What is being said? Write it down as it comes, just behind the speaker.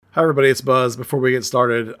Hi, everybody. It's Buzz. Before we get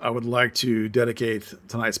started, I would like to dedicate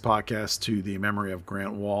tonight's podcast to the memory of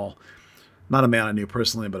Grant Wahl. Not a man I knew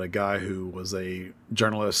personally, but a guy who was a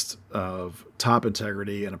journalist of top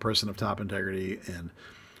integrity and a person of top integrity. And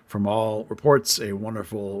from all reports, a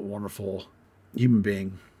wonderful, wonderful human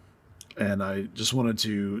being. And I just wanted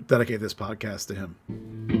to dedicate this podcast to him.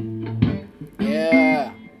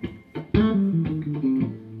 Yeah.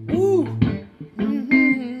 Woo.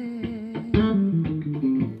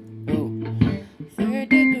 Third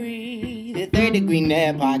Degree, the Third Degree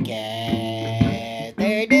Net Podcast.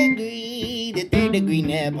 Third Degree, the Third Degree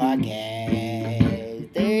Net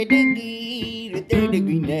Podcast. Third Degree, the Third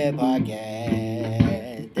Degree Net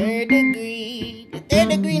Podcast. Third Degree, the Third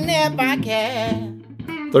Degree Net Podcast.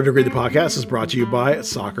 Third Degree, the podcast, is brought to you by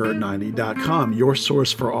Soccer90.com, your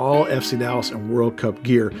source for all FC Dallas and World Cup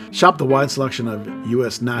gear. Shop the wide selection of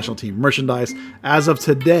U.S. national team merchandise. As of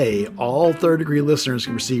today, all Third Degree listeners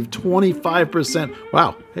can receive 25%.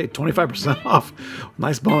 Wow, hey, 25% off.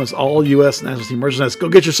 Nice bonus. All U.S. national team merchandise. Go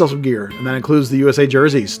get yourself some gear, and that includes the USA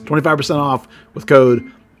jerseys. 25% off with code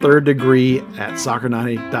Third Degree at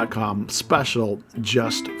Soccer90.com. Special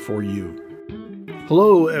just for you.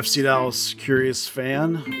 Hello, FC Dallas Curious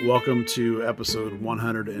fan. Welcome to episode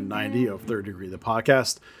 190 of Third Degree, the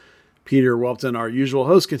podcast. Peter Welton, our usual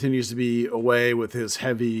host, continues to be away with his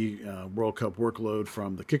heavy World Cup workload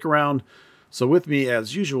from the kick around. So with me,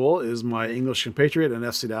 as usual, is my English compatriot and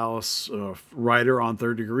FC Dallas writer on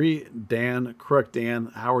Third Degree, Dan Crook.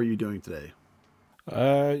 Dan, how are you doing today?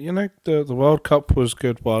 The World Cup was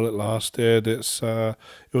good while it lasted. It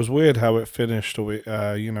was weird how it finished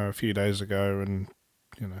a few days ago, and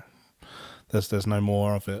there's no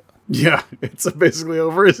more of it. Yeah, it's basically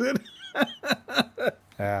over, is it?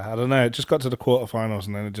 Yeah, I don't know. It just got to the quarterfinals,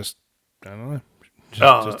 and then it just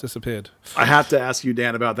disappeared. I have to ask you,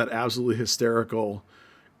 Dan, about that absolutely hysterical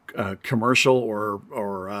commercial or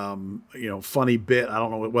funny bit. I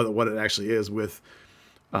don't know what it actually is with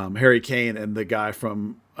Harry Kane and the guy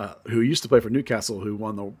from who used to play for Newcastle, who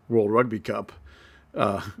won the World Rugby Cup.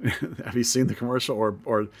 Have you seen the commercial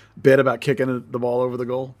or bit about kicking the ball over the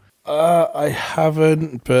goal? I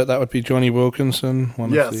haven't, but that would be Johnny Wilkinson,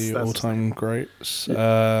 one of the all-time greats. He's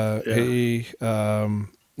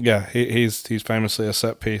famously a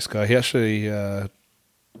set piece guy. He actually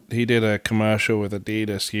he did a commercial with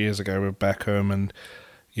Adidas years ago with Beckham, and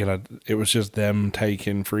it was just them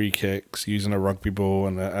taking free kicks using a rugby ball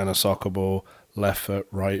and a soccer ball, left foot,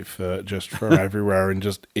 right foot, just from everywhere, and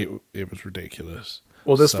just it was ridiculous.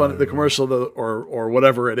 Well, the commercial or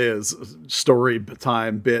whatever it is, story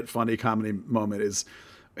time bit, funny comedy moment is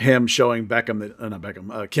him showing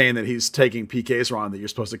Kane that he's taking PKs wrong, that you're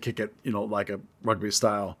supposed to kick it, like a rugby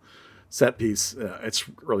style set piece. It's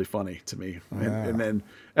really funny to me. Yeah. And then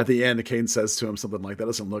at the end, Kane says to him something like, "That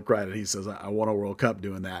doesn't look right," and he says, "I won a World Cup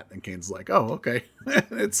doing that." And Kane's like, "Oh, okay."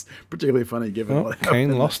 It's particularly funny given what happened.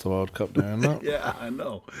 Kane lost the World Cup doing that. Yeah, I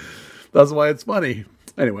know. That's why it's funny.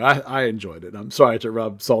 Anyway, I enjoyed it. I'm sorry to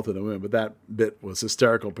rub salt in the wound, but that bit was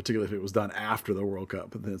hysterical, particularly if it was done after the World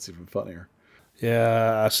Cup, and then it's even funnier.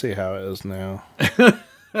 Yeah, I see how it is now.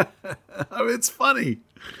 It's funny.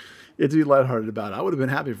 To be lighthearted about it. I would have been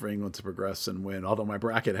happy for England to progress and win, although my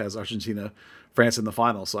bracket has Argentina, France in the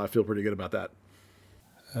final, so I feel pretty good about that.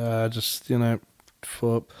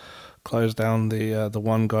 Close down the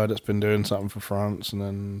one guy that's been doing something for France, and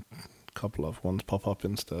then a couple of ones pop up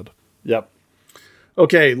instead. Yep.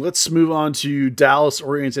 Okay, let's move on to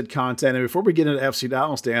Dallas-oriented content. And before we get into FC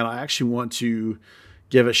Dallas, Dan, I actually want to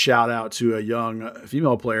give a shout out to a young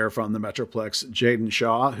female player from the Metroplex, Jaden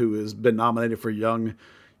Shaw, who has been nominated for Young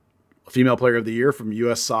Female Player of the Year from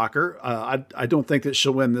U.S. Soccer. I don't think that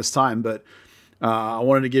she'll win this time, but I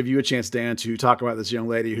wanted to give you a chance, Dan, to talk about this young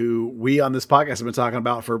lady who we on this podcast have been talking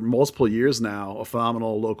about for multiple years now, a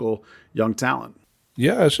phenomenal local young talent.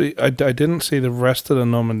 Yeah, actually, I didn't see the rest of the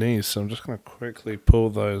nominees, so I'm just going to quickly pull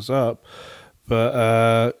those up.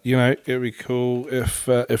 But, it'd be cool if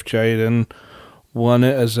Jaden won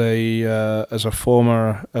it as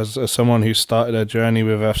someone who started a journey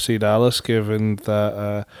with FC Dallas, given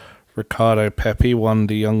that Ricardo Pepi won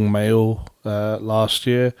the young male last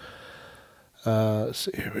year. So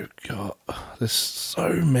here we've got, there's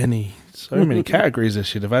so many categories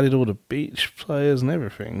this year. They've added all the beach players and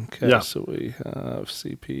everything. Okay, yeah. So we have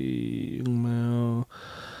CP, young male,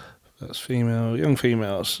 that's female, young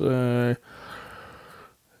female. So,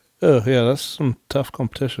 that's some tough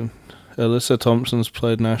competition. Alyssa Thompson's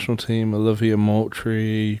played national team. Olivia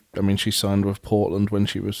Moultrie, she signed with Portland when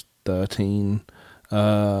she was 13.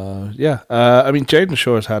 Jaden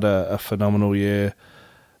Shaw has had a phenomenal year.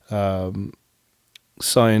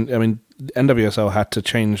 NWSL had to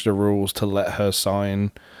change the rules to let her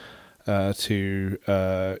sign to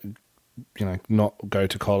not go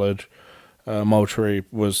to college. Moultrie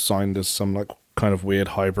was signed as some like kind of weird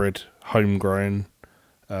hybrid, homegrown,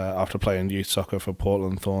 after playing youth soccer for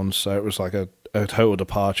Portland Thorns. So it was like a total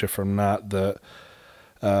departure from that.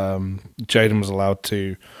 Jaden was allowed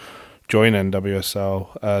to join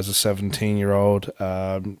NWSL as a 17-year-old.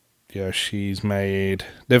 She's made.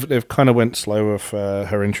 They've kind of went slow with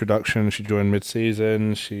her introduction. She joined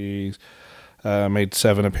mid-season. She's made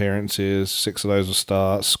 7 appearances, 6 of those were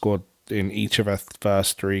starts. Scored in each of her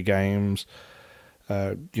first 3 games.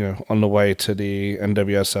 On the way to the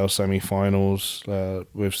NWSL semi-finals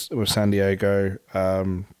with San Diego.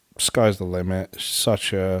 Sky's the limit.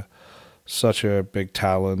 Such a big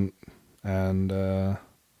talent, and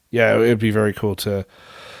it'd be very cool to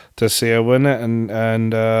see her win it.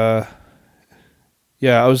 And I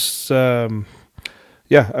was she's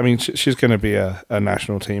going to be a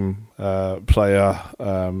national team player,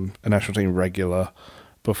 a national team regular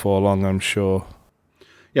before long, I'm sure.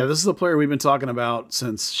 Yeah, this is a player we've been talking about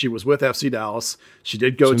since she was with FC Dallas. She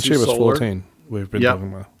did go since to she was Solar. 14. We've been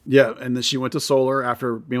talking about. Yeah, and then she went to Solar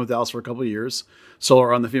after being with Dallas for a couple of years.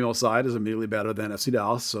 Solar on the female side is immediately better than FC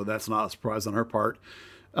Dallas, so that's not a surprise on her part.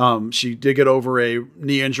 She did get over a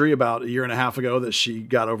knee injury about a year and a half ago that she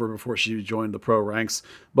got over before she joined the pro ranks.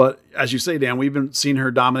 But as you say, Dan, we've been seeing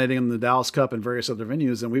her dominating in the Dallas Cup and various other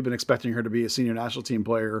venues, and we've been expecting her to be a senior national team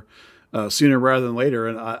player sooner rather than later.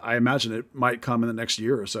 And I imagine it might come in the next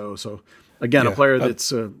year or so. So, again, a player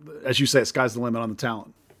that's, as you say, sky's the limit on the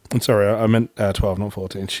talent. I'm sorry, I meant 12, not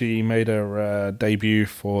 14. She made her debut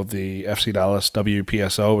for the FC Dallas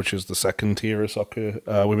WPSL, which is the second tier of soccer,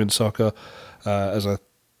 women's soccer, as I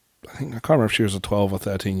can't remember if she was a 12 or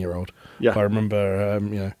 13-year-old. Yeah. But I remember,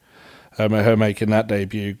 her making that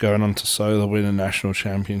debut, going on to Solar, winning national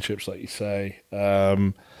championships, like you say.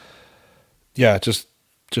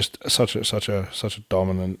 Just such a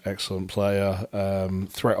dominant, excellent player.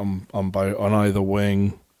 Threat on either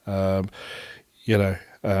wing.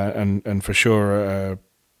 And for sure, a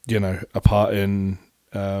part in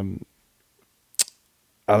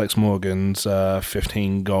Alex Morgan's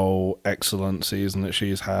 15-goal excellent season that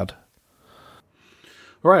she's had.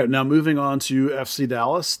 All right, now moving on to FC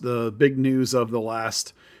Dallas. The big news of the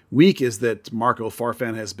last week is that Marco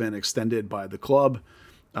Farfan has been extended by the club.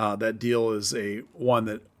 That deal is one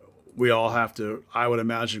that we all have to, I would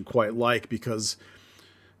imagine, quite like, because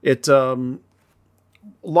it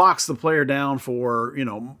locks the player down for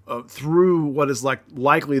through what is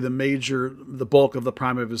likely the bulk of the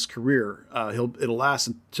prime of his career. It'll last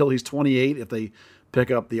until he's 28 if they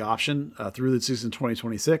pick up the option through the season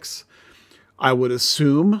 2026. I would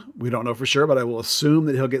assume, we don't know for sure, but I will assume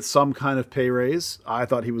that he'll get some kind of pay raise. I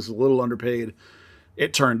thought he was a little underpaid,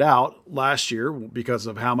 it turned out, last year because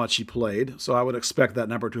of how much he played. So I would expect that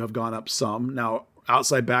number to have gone up some. Now,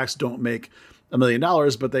 outside backs don't make $1 million,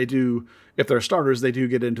 but they do, if they're starters, they do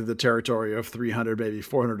get into the territory of 300, maybe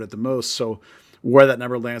 400 at the most. So where that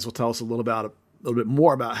number lands will tell us a little bit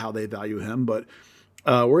more about how they value him. But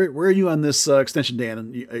where are you on this extension,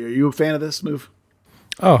 Dan? Are you a fan of this move?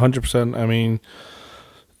 Oh, 100%. I mean,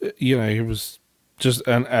 he was just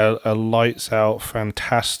a lights out,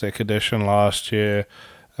 fantastic addition last year.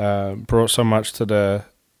 Brought so much to the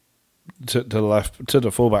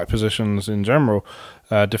fullback positions in general.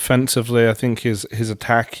 Defensively, I think his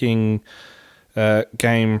attacking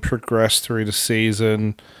game progressed through the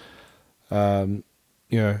season. Still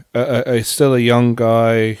a young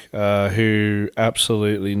guy who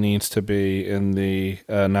absolutely needs to be in the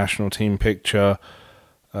national team picture.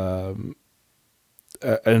 I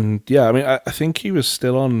think he was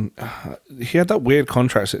still on. He had that weird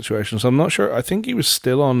contract situation, so I'm not sure. I think he was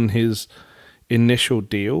still on his initial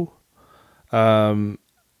deal, because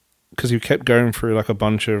he kept going through like a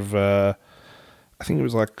bunch of. I think it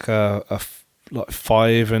was like a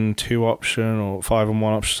 5-2 option or 5-1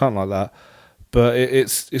 option, something like that. But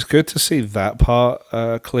it's good to see that part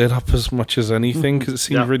cleared up as much as anything, because it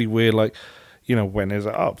seemed really weird. Like, when is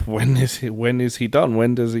it up? When is he done?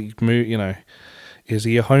 When does he move? Is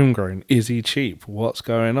he a homegrown? Is he cheap? What's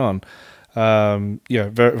going on? Very,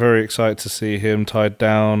 very excited to see him tied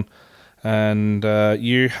down. And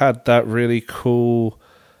you had that really cool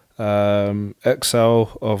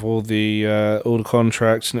Excel of all the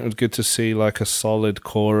contracts, and it was good to see like a solid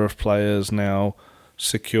core of players now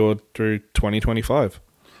secured through 2025.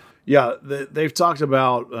 Yeah, they've talked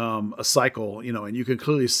about a cycle, and you can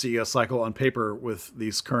clearly see a cycle on paper with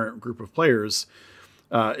these current group of players.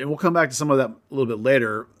 And we'll come back to some of that a little bit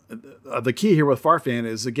later. The key here with Farfan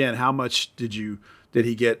is, again, how much did you Did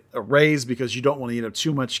he get a raise because you don't want to eat up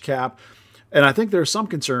too much cap? And I think there are some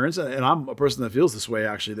concerns, and I'm a person that feels this way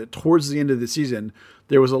actually, that towards the end of the season,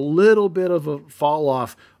 there was a little bit of a fall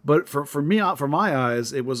off. But for me, from my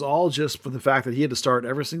eyes, it was all just for the fact that he had to start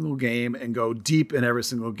every single game and go deep in every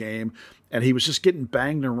single game. And he was just getting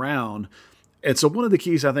banged around. And so one of the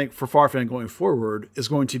keys, I think, for Farfan going forward is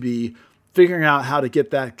going to be figuring out how to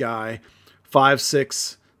get that guy 5,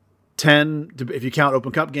 6, 10, if you count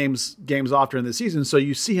Open Cup games off during the season. So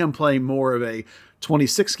you see him playing more of a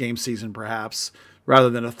 26-game season, perhaps, rather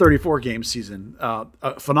than a 34-game season.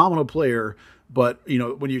 A phenomenal player, but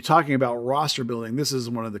when you're talking about roster building, this is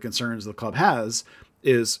one of the concerns the club has,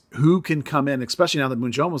 is who can come in, especially now that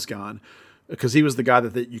Munjoma's gone, because he was the guy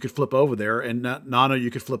that you could flip over there, and Nano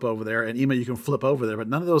you could flip over there, and Ima you can flip over there, but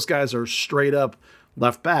none of those guys are straight up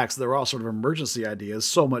left backs. They're all sort of emergency ideas,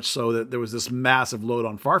 so much so that there was this massive load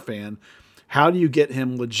on Farfan. How do you get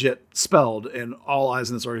him legit spelled? And all eyes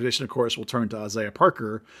in this organization, of course, will turn to Isaiah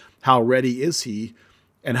Parker. How ready is he?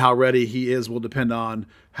 And how ready he is will depend on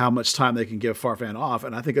how much time they can give Farfan off.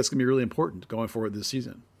 And I think that's going to be really important going forward this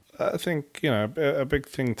season. I think, a big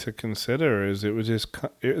thing to consider is it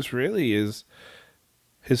was really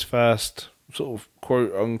his first sort of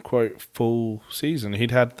quote unquote full season.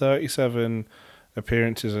 He'd had 37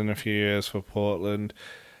 appearances in a few years for Portland.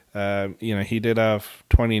 He did have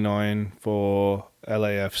 29 for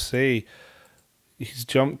LAFC. He's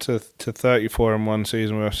jumped to 34 in one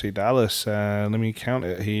season with FC Dallas. Let me count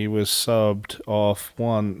it. He was subbed off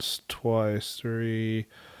once, twice, 3,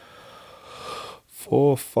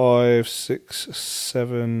 4, 5, 6,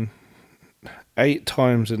 7, 8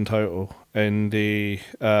 times in total. In the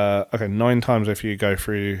 9 times if you go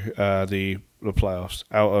through the playoffs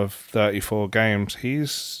out of 34 games.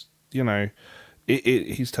 He's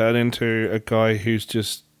he's turned into a guy who's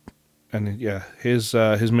just, and his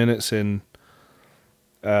minutes in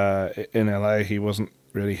LA, he wasn't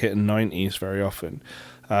really hitting 90s very often.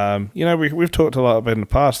 We've talked a lot in the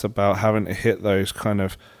past about having to hit those kind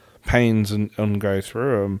of pains and go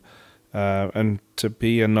through them, and to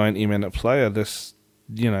be a 90-minute player, that's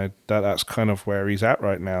kind of where he's at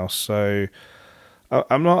right now. So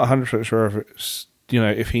I'm not 100% sure if it's,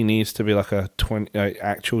 if he needs to be like a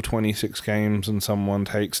actual 26 games and someone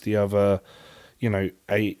takes the other,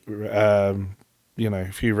 8, a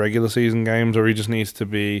few regular season games, or he just needs to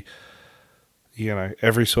be,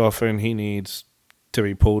 every so often he needs to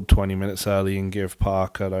be pulled 20 minutes early and give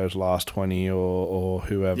Parker those last 20 or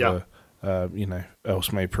whoever,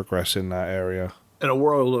 else may progress in that area. In a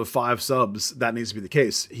world of 5 subs, that needs to be the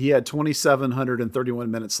case. He had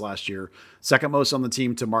 2,731 minutes last year, second most on the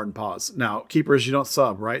team to Martin Paz. Now, keepers, you don't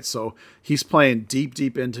sub, right? So he's playing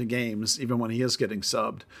deep into games, even when he is getting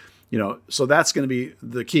subbed. So that's going to be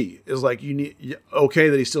the key. Is like okay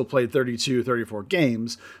that he still played 32, 34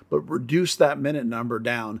 games, but reduce that minute number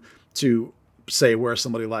down to, say, where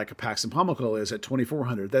somebody like a Paxton Pomykal is at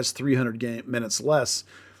 2,400. That's 300 minutes less.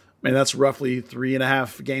 I mean, that's roughly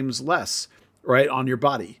 3.5 games less, right, on your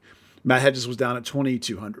body. Matt Hedges was down at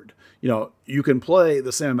 2,200. You can play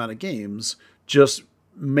the same amount of games, just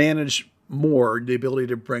manage more the ability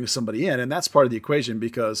to bring somebody in. And that's part of the equation,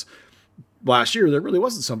 because last year there really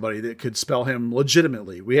wasn't somebody that could spell him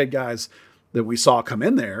legitimately. We had guys that we saw come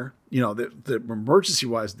in there, that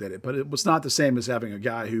emergency-wise did it, but it was not the same as having a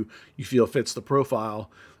guy who you feel fits the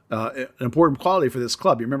profile. An important quality for this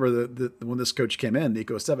club. You remember when this coach came in,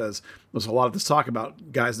 Nico Estevez, there's a lot of this talk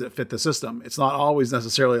about guys that fit the system. It's not always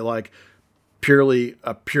necessarily like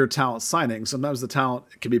a pure talent signing. Sometimes the talent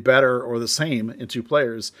can be better or the same in 2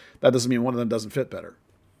 players. That doesn't mean one of them doesn't fit better.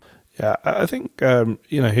 Yeah, I think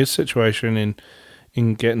his situation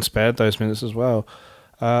in getting spared those minutes as well.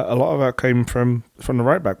 A lot of that came from the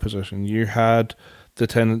right back position. You had the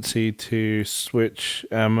tendency to switch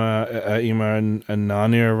Ima and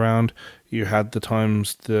Nani around. You had the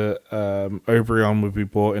times that Obrion would be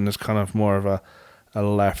brought in as kind of more of a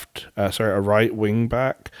right wing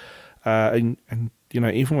back, and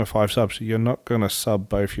even with 5 subs, you're not going to sub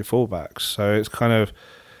both your fullbacks. So it's kind of,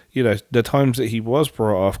 the times that he was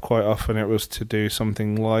brought off, quite often it was to do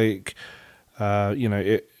something like,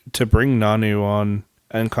 to bring Nanu on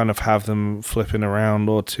and kind of have them flipping around,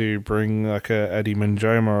 or to bring like a Eddie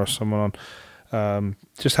Munjoma or someone on.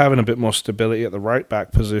 Just having a bit more stability at the right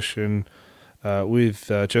back position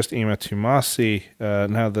with just Ima Tumasi,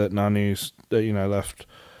 now that Nanu's left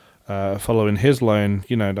following his loan,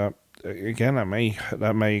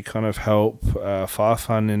 that may kind of help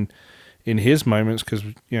Farfan in his moments, because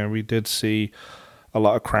we did see a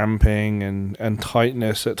lot of cramping and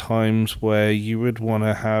tightness at times where you would want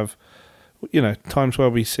to have times where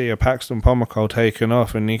we see a Paxton Pomykal taken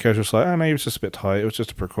off and Nico's just like, oh no, he was just a bit tight, it was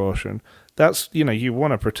just a precaution. That's, you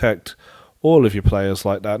want to protect all of your players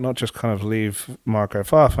like that, not just kind of leave Marco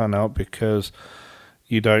Farfan out because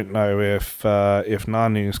you don't know if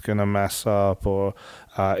Nanu's going to mess up or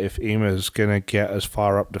if Ima's going to get as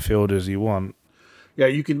far up the field as you want. Yeah,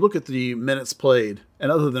 you can look at the minutes played,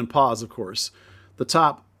 and other than Paz, of course, the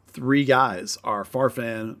top 3 guys are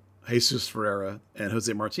Farfan, Jesus Ferreira, and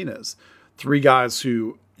Jose Martinez. 3 guys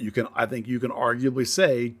who I think you can arguably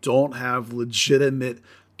say don't have legitimate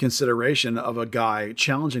consideration of a guy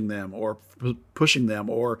challenging them or pushing them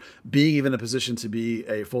or being even in a position to be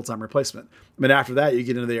a full-time replacement. I mean, after that, you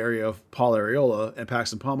get into the area of Paul Arriola and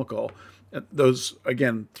Paxton Pomykal. Those,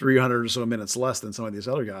 again, 300 or so minutes less than some of these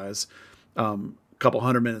other guys. Couple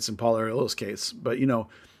hundred minutes in Paul Arriola's case. But,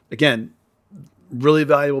 again, really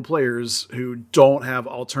valuable players who don't have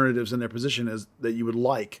alternatives in their position as that you would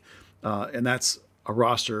like. And that's a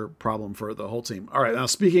roster problem for the whole team. All right, now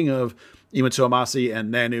speaking of Ima Tuamasi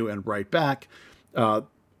and Nanu and right back,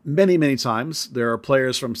 many, many times there are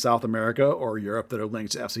players from South America or Europe that are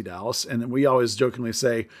linked to FC Dallas. And we always jokingly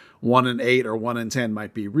say 1 in 8 or 1 in 10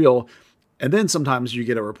 might be real. And then sometimes you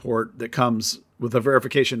get a report that comes with a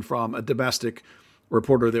verification from a domestic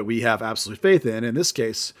reporter that we have absolute faith in. In this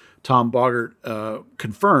case, Tom Bogert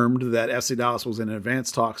confirmed that FC Dallas was in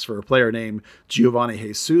advanced talks for a player named Giovanni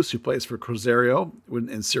Jesus, who plays for Cruzeiro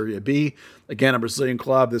in Serie B. Again, a Brazilian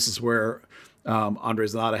club. This is where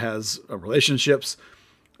Andres Zanata has relationships.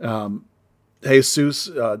 Jesus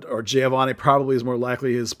or Giovanni probably is more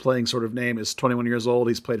likely his playing sort of name, is 21 years old.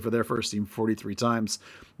 He's played for their first team 43 times.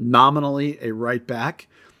 Nominally a right back.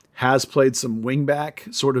 Has played some wing back,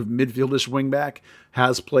 sort of midfieldish wing back,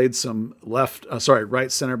 has played some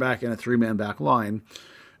right center back and a 3-man back line.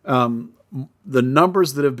 The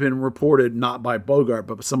numbers that have been reported, not by Bogart,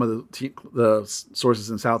 but some of the sources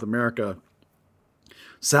in South America,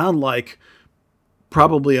 sound like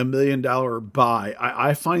probably $1 million buy.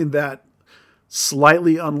 I find that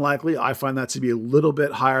slightly unlikely. I find that to be a little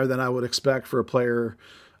bit higher than I would expect for a player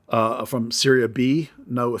from Serie B.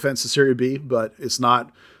 No offense to Serie B, but it's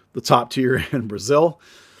not the top tier in Brazil.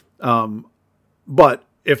 But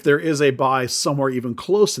if there is a buy somewhere even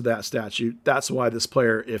close to that statute, that's why this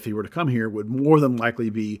player, if he were to come here, would more than likely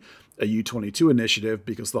be a U22 initiative,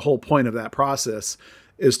 because the whole point of that process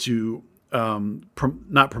is to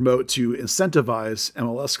not promote, to incentivize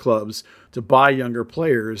MLS clubs to buy younger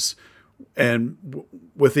players, and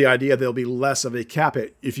with the idea there'll be less of a cap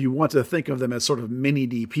hit. If you want to think of them as sort of mini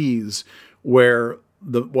DPs, where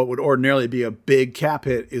what would ordinarily be a big cap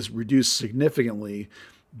hit is reduced significantly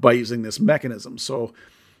by using this mechanism. So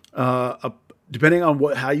depending on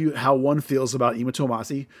how one feels about Ima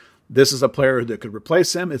Tuamasi, this is a player that could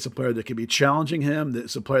replace him. It's a player that could be challenging him.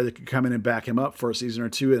 It's a player that could come in and back him up for a season or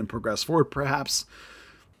two and progress forward, perhaps.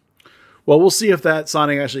 Well, we'll see if that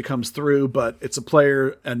signing actually comes through, but it's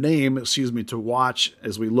a name to watch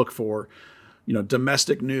as we look for,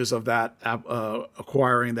 domestic news of that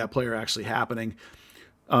acquiring that player actually happening.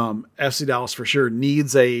 FC Dallas for sure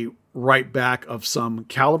needs a right back of some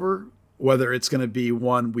caliber, whether it's going to be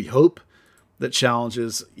one, we hope, that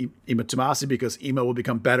challenges Ima Tuamasi, because Ima will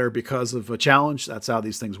become better because of a challenge. That's how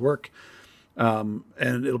these things work. And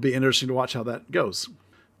it'll be interesting to watch how that goes.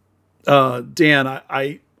 Dan,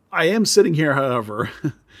 I am sitting here, however,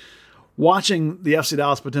 watching the FC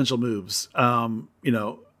Dallas potential moves.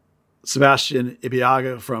 Sebastian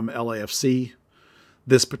Ibeagha from LAFC,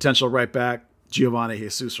 this potential right back, Giovanni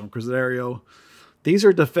Jesus from Cruzeiro. These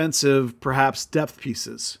are defensive, perhaps depth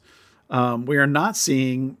pieces. We are not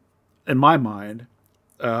seeing, in my mind,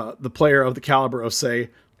 the player of the caliber of, say,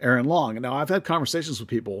 Aaron Long. Now, I've had conversations with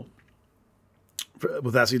people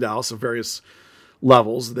with FC Dallas of various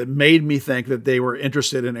levels that made me think that they were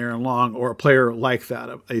interested in Aaron Long or a player like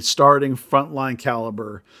that, a starting frontline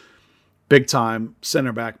caliber, big-time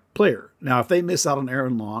center back player. Now, if they miss out on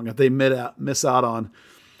Aaron Long, if they miss out on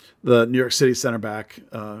the New York City center back,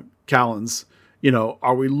 Callens,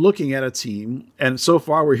 are we looking at a team? And so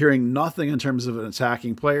far, we're hearing nothing in terms of an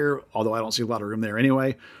attacking player, although I don't see a lot of room there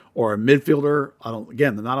anyway, or a midfielder.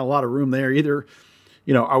 There's not a lot of room there either.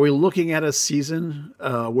 Are we looking at a season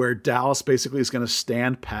where Dallas basically is going to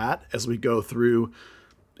stand pat as we go through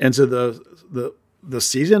into the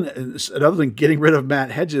season? And other than getting rid of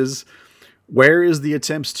Matt Hedges, where is the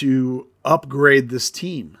attempts to upgrade this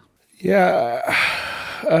team? Yeah.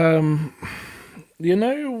 The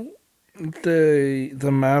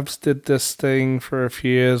Mavs did this thing for a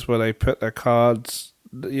few years where they put their cards,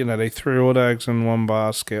 they threw all their eggs in one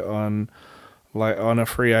basket on like on a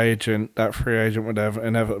free agent, that free agent would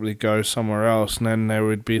inevitably go somewhere else, and then they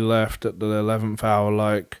would be left at the 11th hour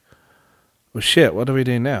like, well, shit, what do we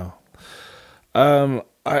do now?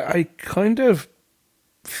 I kind of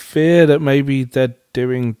fear that maybe they're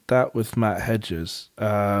doing that with Matt Hedges.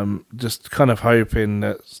 Just kind of hoping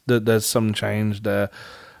that there's some change there.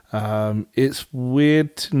 It's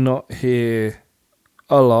weird to not hear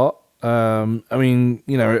a lot. I mean,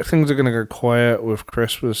 things are going to go quiet with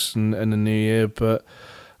Christmas and the New Year, but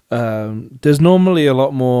there's normally a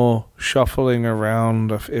lot more shuffling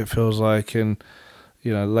around, it feels like, in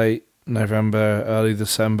late November, early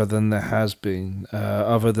December than there has been,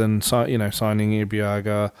 other than signing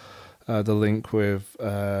Ibeagha, the link with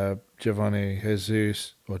Giovanni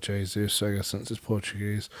Jesus, or Jesus, I guess, since it's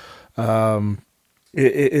Portuguese.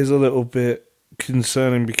 It is a little bit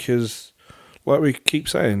concerning because, like we keep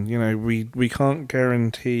saying, we can't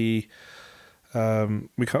guarantee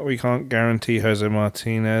we can't guarantee Jose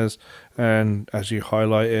Martinez, and as you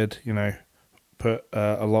highlighted, put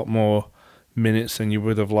a lot more minutes than you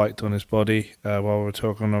would have liked on his body while we're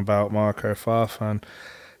talking about Marco Farfan.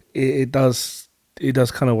 It does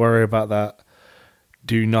kind of worry about that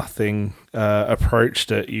do nothing approach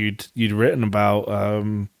that you'd written about,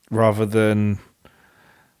 rather than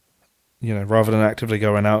actively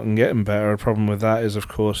going out and getting better. The problem with that is, of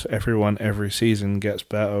course, everyone every season gets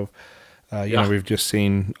better. We've just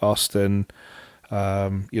seen Austin,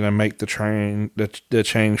 make the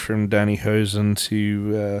change from Danny Hosen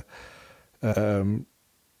to Gyasi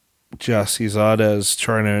Zardes,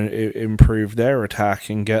 trying to improve their attack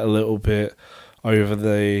and get a little bit over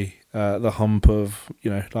the hump of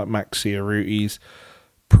like Maxi Urruti's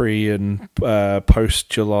pre and post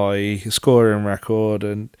July scoring record,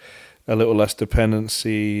 and a little less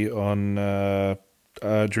dependency on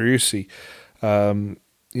Driussi.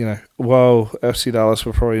 While FC Dallas,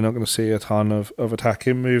 we're probably not going to see a ton of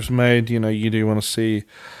attacking moves made. You do want to see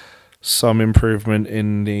some improvement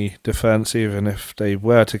in the defence. Even if they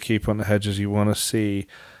were to keep on the Hedges, you want to see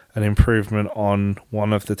an improvement on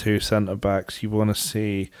one of the two centre-backs. You want to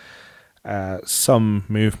see some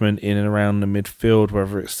movement in and around the midfield,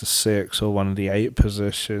 whether it's the 6 or one of the 8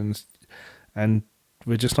 positions. And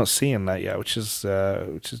we're just not seeing that yet, which is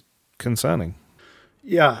concerning.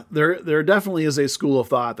 Yeah, there definitely is a school of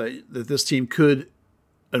thought that this team could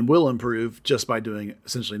and will improve just by doing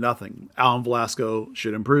essentially nothing. Alan Velasco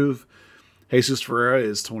should improve. Jesus Ferreira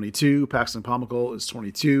is 22. Paxton Pomykal is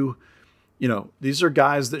 22. These are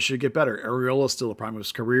guys that should get better. Areola is still the prime of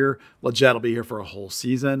his career. Lletget will be here for a whole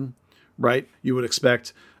season, right? You would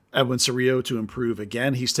expect Edwin Cerrillo to improve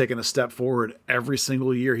again. He's taken a step forward every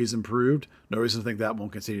single year. He's improved. No reason to think that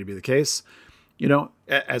won't continue to be the case.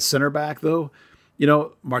 At center back, though,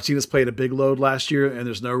 Martinez played a big load last year, and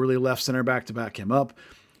there's no really left center back to back him up.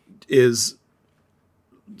 Is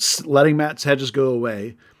letting Matt Hedges go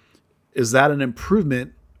away, is that an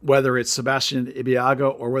improvement, whether it's Sebastian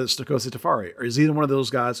Ibeagha or whether it's Stokosy Tafari? Or is either one of those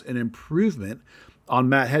guys an improvement on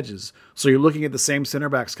Matt Hedges? So you're looking at the same center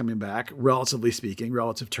backs coming back, relatively speaking,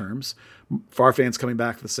 relative terms. Farfan's coming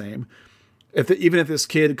back the same. Even if this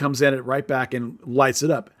kid comes in at right back and lights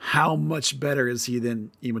it up, how much better is he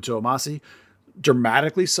than Imoto Amasi?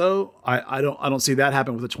 Dramatically so. I don't see that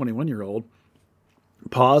happen with a 21-year-old.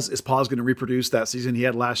 Is Paz going to reproduce that season he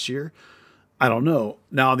had last year? I don't know.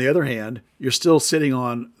 Now, on the other hand, you're still sitting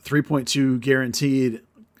on 3.2 guaranteed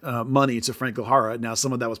money to Franco Jara. Now,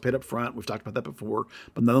 some of that was paid up front. We've talked about that before.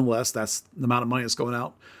 But nonetheless, that's the amount of money that's going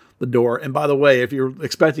out the door. And by the way, if you're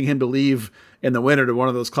expecting him to leave in the winter to one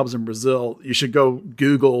of those clubs in Brazil, you should go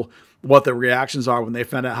Google what the reactions are when they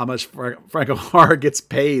found out how much Franco Jara gets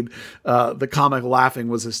paid. The comic laughing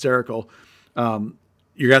was hysterical.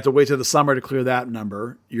 You're going to have to wait till the summer to clear that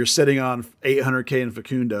number. You're sitting on $800K in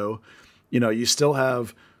Facundo. You still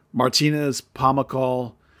have Martinez,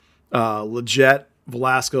 Pomykal, Lletget,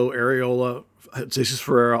 Velasco, Areola, Jesus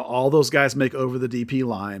Ferreira. All those guys make over the DP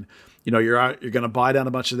line. You're going to buy down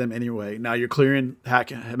a bunch of them anyway. Now you're clearing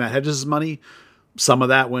Matt Hedges' money. Some of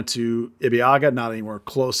that went to Ibeagha, not anywhere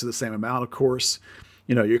close to the same amount, of course.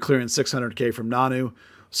 You're clearing $600K from Nanu.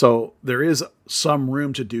 So there is some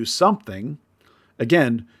room to do something.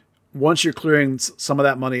 Again, once you're clearing some of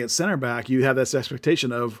that money at center back, you have this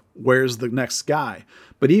expectation of where's the next guy.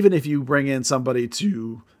 But even if you bring in somebody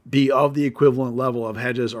to be of the equivalent level of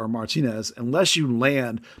Hedges or Martinez, unless you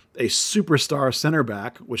land a superstar center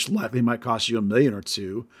back, which likely might cost you $1 million or $2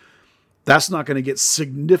 million, that's not going to get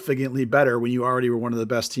significantly better when you already were one of the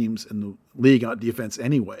best teams in the league on defense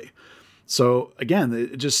anyway. So again,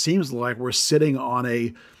 it just seems like we're sitting on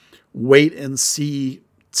a wait and see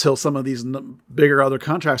till some of these bigger other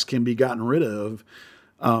contracts can be gotten rid of.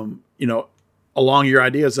 along your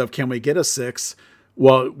ideas of, can we get a 6?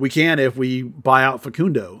 Well, we can if we buy out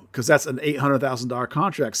Facundo, because that's an $800,000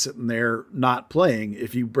 contract sitting there not playing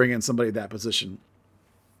if you bring in somebody at that position.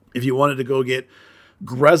 If you wanted to go get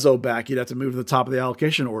Grezzo back, you'd have to move to the top of the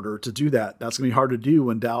allocation order to do that. That's going to be hard to do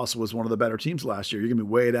when Dallas was one of the better teams last year. You're going to be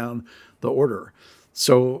way down the order.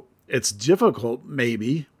 So it's difficult,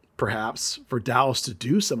 maybe, perhaps, for Dallas to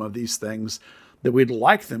do some of these things that we'd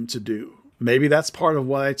like them to do. Maybe that's part of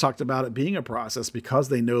why I talked about it being a process, because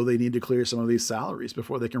they know they need to clear some of these salaries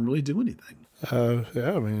before they can really do anything.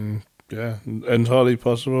 Entirely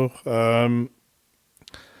possible.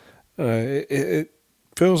 It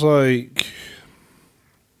feels like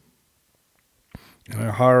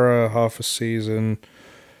Hara half a season,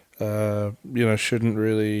 shouldn't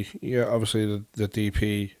really. Yeah, obviously the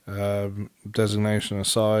DP designation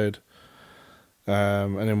aside.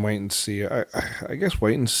 And then wait and see. I guess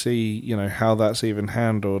wait and see. How that's even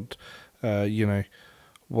handled.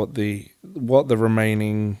 What the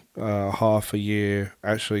remaining half a year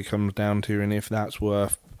actually comes down to, and if that's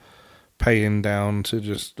worth paying down to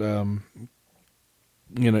just in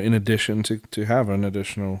addition to have an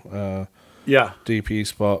additional DP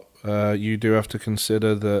spot. You do have to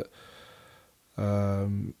consider that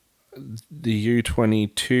the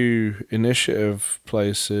U22 initiative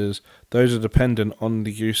places, those are dependent on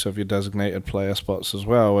the use of your designated player spots as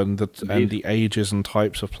well, and the ages and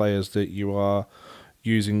types of players that you are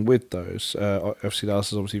using with those. FC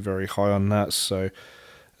Dallas is obviously very high on that, so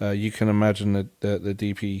you can imagine that the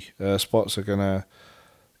DP spots are going to,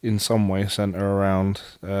 in some way, center around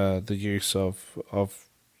the use of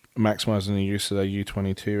maximizing the use of their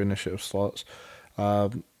U22 initiative slots. I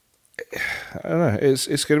don't know.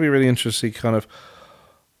 It's going to be really interesting, kind of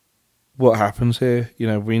what happens here.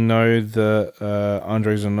 We know that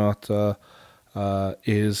Andre Zanota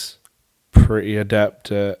is pretty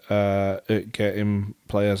adept at getting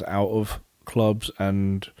players out of clubs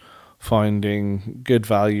and finding good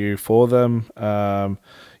value for them.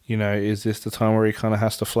 Is this the time where he kind of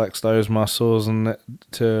has to flex those muscles and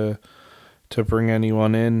to bring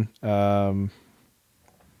anyone in?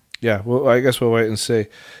 Yeah, well, I guess we'll wait and see.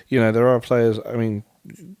 There are players. I mean,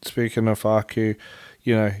 speaking of Facu,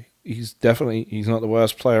 he's not the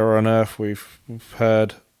worst player on earth. We've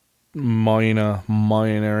heard minor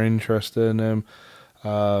interest in him.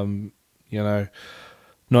 Not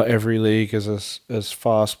every league is as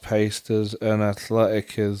fast paced as and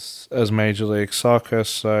athletic as Major League Soccer.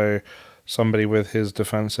 So somebody with his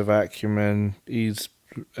defensive acumen,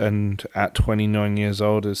 and at 29 years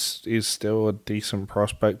old is still a decent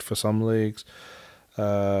prospect for some leagues.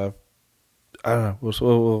 I don't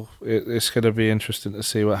know. It's going to be interesting to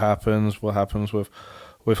see what happens. What happens with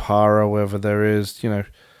Hara, whether there is,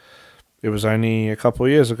 it was only a couple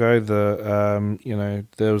of years ago that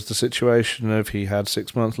there was the situation of he had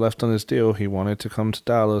 6 months left on his deal. He wanted to come to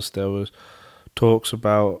Dallas. There was talks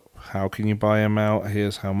about how can you buy him out.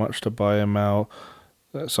 Here's how much to buy him out.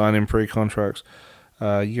 Signing pre-contracts.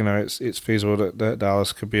 It's feasible that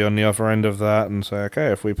Dallas could be on the other end of that and say, okay,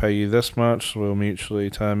 if we pay you this much, we'll mutually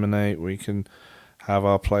terminate. We can have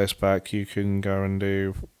our place back. You can go and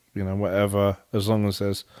do, whatever, as long as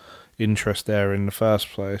there's interest there in the first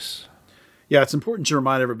place. Yeah, it's important to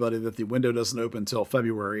remind everybody that the window doesn't open until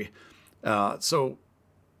February. So,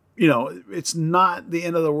 it's not the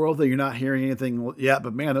end of the world that you're not hearing anything yet.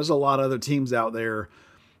 But, man, there's a lot of other teams out there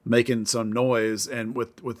making some noise, and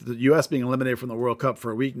with the U.S. being eliminated from the World Cup for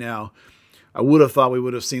a week now, I would have thought we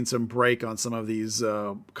would have seen some break on some of these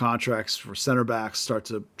contracts for center backs start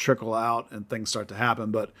to trickle out and things start to happen.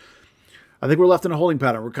 But I think we're left in a holding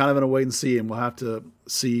pattern. We're kind of in a wait and see, and we'll have to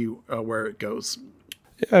see where it goes.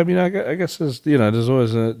 Yeah, I mean, I guess there's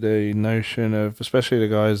always the notion of, especially the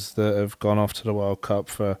guys that have gone off to the World Cup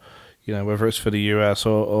for, whether it's for the U.S.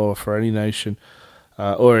 or for any nation.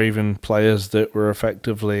 Or even players that were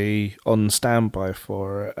effectively on standby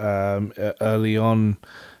for early on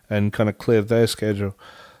and kind of cleared their schedule.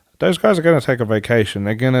 Those guys are going to take a vacation.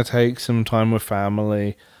 They're going to take some time with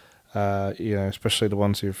family, especially the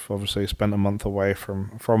ones who've obviously spent a month away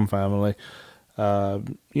from family.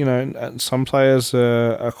 And some players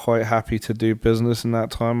are quite happy to do business in that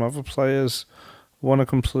time. Other players want to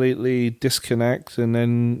completely disconnect and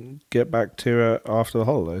then get back to it after the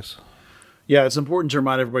holidays. Yeah, it's important to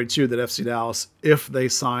remind everybody, too, that FC Dallas, if they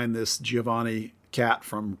sign this Giovanni Cat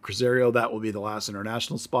from Cruzeiro, that will be the last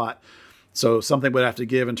international spot. So something would have to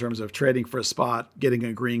give in terms of trading for a spot, getting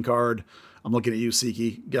a green card. I'm looking at you,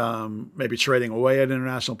 Siki. Maybe trading away an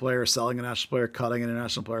international player, selling an international player, cutting an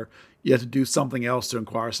international player. You have to do something else to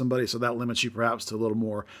acquire somebody, so that limits you perhaps to a little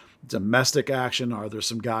more domestic action. Are there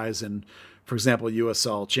some guys in for example,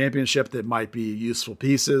 USL Championship that might be useful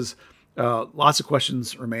pieces. Lots of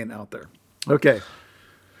questions remain out there. Okay.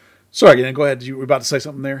 Sorry, again, go ahead. You were about to say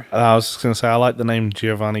something there? I was just going to say, I like the name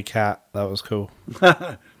Giovanni Cat. That was cool.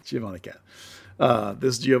 Giovanni Cat.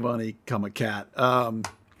 This Giovanni, comma Cat.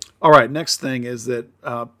 All right, next thing is that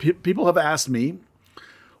people have asked me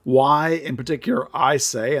why, in particular, I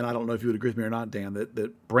say, and I don't know if you would agree with me or not, Dan,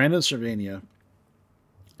 that Brandon Cervania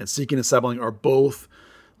and Siki Ntsabling are both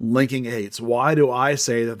linking eights. Why do I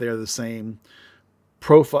say that they're the same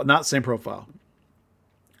profile, not same profile,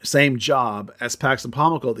 same job as Paxton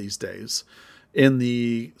Pomykal these days in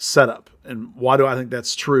the setup? And why do I think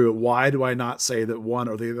that's true? Why do I not say that one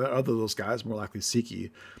or the other of those guys, more likely Siki,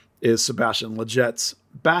 is Sebastian Leget's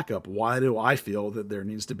backup? Why do I feel that there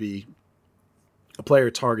needs to be a player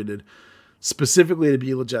targeted specifically to be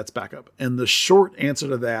Leget's backup? And the short answer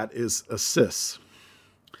to that is assists.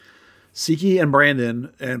 Siki and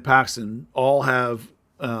Brandon and Paxton all have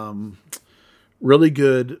really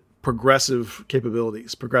good progressive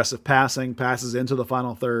capabilities, progressive passing, passes into the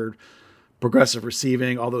final third, progressive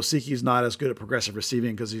receiving, although Siki's not as good at progressive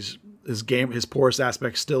receiving because his poorest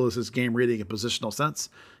aspect still is his game reading and positional sense.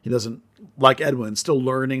 He doesn't, like Edwin, still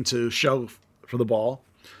learning to shove for the ball.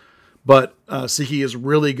 But Siki is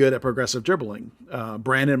really good at progressive dribbling.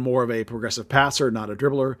 Brandon, more of a progressive passer, not a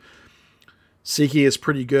dribbler. Siki is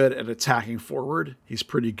pretty good at attacking forward. He's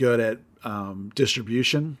pretty good at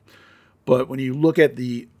distribution. But when you look at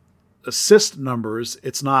the assist numbers,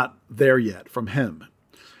 it's not there yet from him.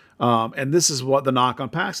 And this is what the knock on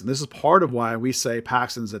Paxton. This is part of why we say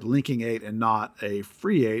Paxton's a linking eight and not a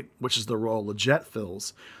free eight, which is the role Leget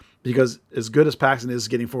fills. Because as good as Paxton is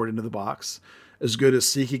getting forward into the box, as good as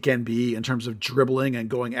Siki can be in terms of dribbling and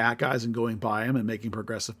going at guys and going by him and making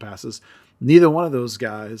progressive passes, neither one of those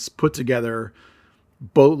guys put together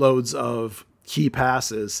boatloads of key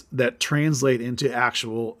passes that translate into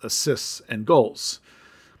actual assists and goals.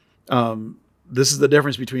 This is the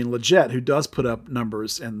difference between Leget, who does put up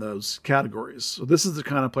numbers in those categories. So this is the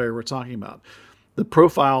kind of player we're talking about. The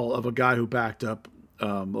profile of a guy who backed up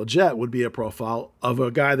Leget would be a profile of a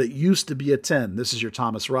guy that used to be a 10. This is your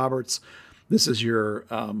Thomas Roberts. This is your,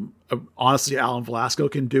 honestly, Alan Velasco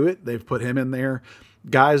can do it. They've put him in there.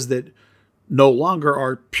 Guys that no longer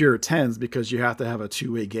are pure 10s because you have to have a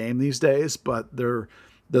two-way game these days, but they're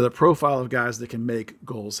the profile of guys that can make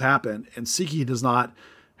goals happen. And Siki does not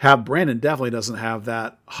have, Brandon definitely doesn't have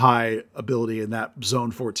that high ability and that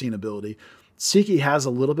zone 14 ability. Siki has a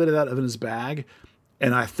little bit of that in his bag,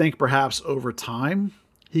 and I think perhaps over time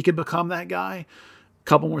he could become that guy. A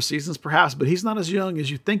couple more seasons perhaps, but he's not as young as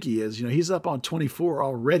you think he is. You know, he's up on 24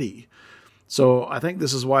 already. So I think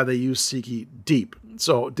this is why they use Siki deep.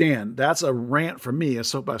 So Dan, that's a rant for me, a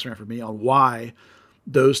soapbox rant for me on why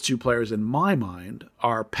those two players in my mind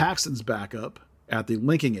are Paxton's backup at the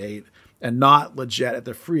linking eight and not Leget at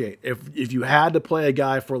the free eight. If you had to play a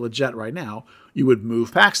guy for Leget right now, you would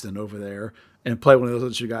move Paxton over there and play one of those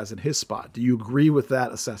other two guys in his spot. Do you agree with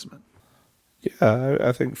that assessment? Yeah,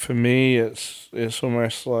 I think for me it's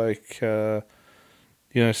almost like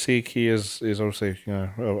Siki is obviously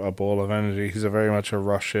a ball of energy. He's very much a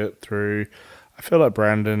rush it through. I feel like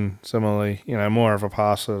Brandon similarly, more of a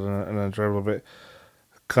passer and a dribble, bit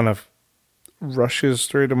kind of rushes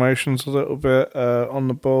through the motions a little bit on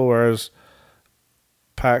the ball, whereas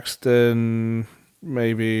Paxton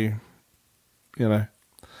maybe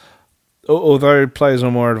although he plays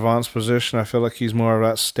a more advanced position, I feel like he's more of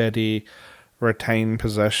that steady retain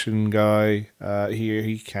possession guy.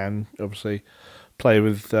 He can obviously play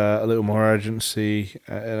with a little more urgency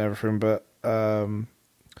and everything, but I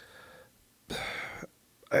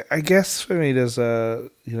guess for me there's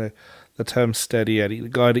the term steady Eddie, the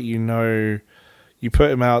guy that you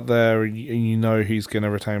put him out there and you know he's going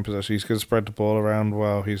to retain possession, he's going to spread the ball around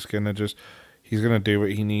well, he's going to do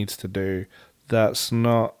what he needs to do. That's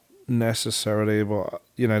not necessarily what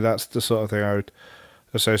that's the sort of thing I would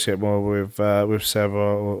associate more with Seba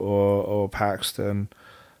or Paxton.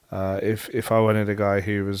 If I wanted a guy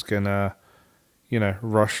who was gonna,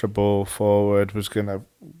 rush the ball forward, was gonna,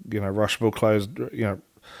 rush the ball close,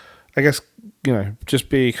 I guess, just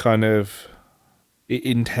be kind of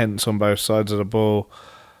intense on both sides of the ball.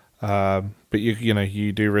 But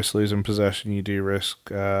you do risk losing possession, you do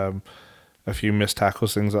risk a few missed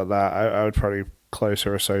tackles, things like that. I would probably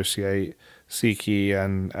closer associate Siki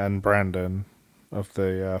and Brandon of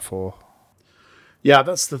the four. Yeah,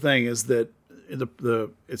 that's the thing, is that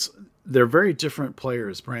they're very different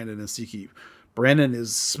players, Brandon and Siki. Brandon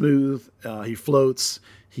is smooth, he floats,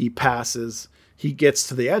 he passes, he gets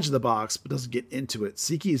to the edge of the box but doesn't get into it.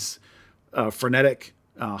 Siki's frenetic,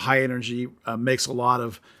 high energy, makes a lot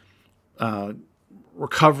of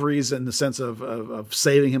recoveries in the sense of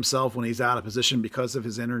saving himself when he's out of position because of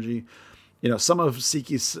his energy. Some of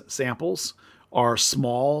Siki's samples are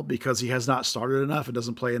small because he has not started enough and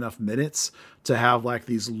doesn't play enough minutes to have like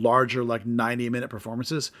these larger, like 90-minute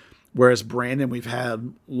performances. Whereas Brandon, we've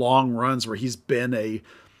had long runs where he's been a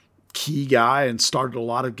key guy and started a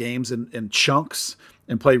lot of games in chunks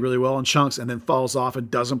and played really well in chunks and then falls off and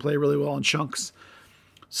doesn't play really well in chunks.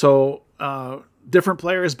 So different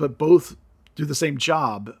players, but both do the same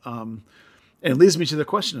job. And it leads me to the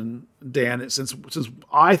question, Dan, since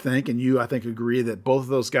I think, and you, I think, agree that both of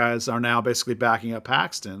those guys are now basically backing up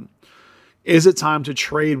Paxton, is it time to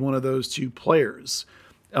trade one of those two players?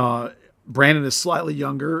 Brandon is slightly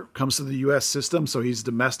younger, comes to the U.S. system, so he's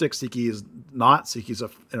domestic. Siki is not. Siki's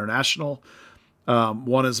international.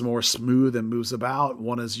 One is more smooth and moves about.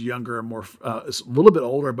 One is younger and is a little bit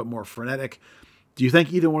older, but more frenetic. Do you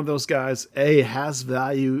think either one of those guys, A, has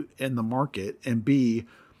value in the market, and B,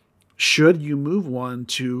 should you move one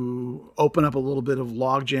to open up a little bit of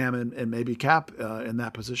logjam and maybe cap in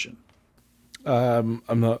that position? I'm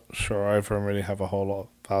not sure either of them really have a whole lot of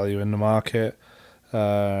value in the market.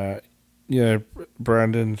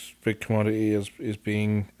 Brandon's big commodity is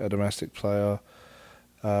being a domestic player,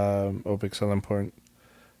 or big selling point.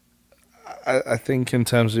 I think in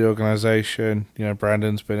terms of the organisation,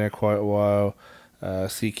 Brandon's been here quite a while.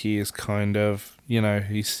 Siki is kind of,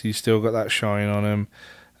 he's still got that shine on him.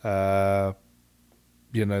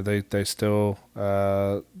 They still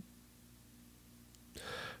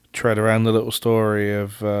tread around the little story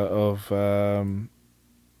of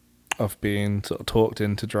being sort of talked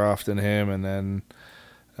into drafting him, and then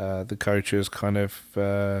the coaches kind of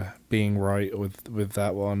being right with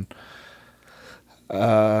that one.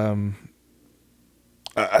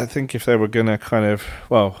 I think if they were going to kind of,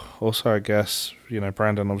 also I guess,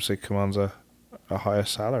 Brandon obviously commands a higher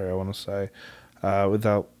salary, I want to say,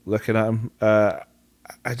 without looking at him.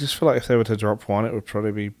 I just feel like if they were to drop one, it would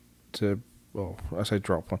probably be to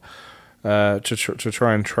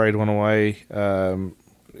try and trade one away.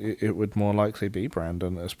 It would more likely be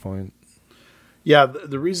Brandon at this point. Yeah,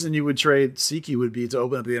 the reason you would trade Siki would be to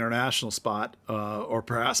open up the international spot, or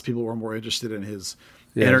perhaps people were more interested in his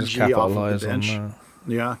energy off of the bench.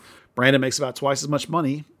 Yeah, Brandon makes about twice as much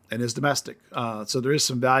money and is domestic. So there is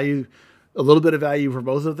some value, a little bit of value for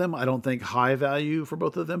both of them. I don't think high value for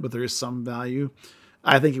both of them, but there is some value.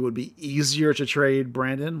 I think it would be easier to trade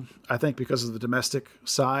Brandon, I think, because of the domestic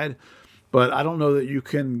side. But I don't know that you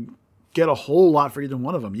can get a whole lot for either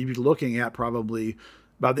one of them. You'd be looking at probably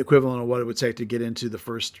about the equivalent of what it would take to get into the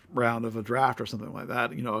first round of a draft or something like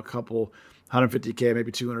that. A couple 150K,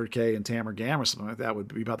 maybe 200K in Tam or Gam or something like that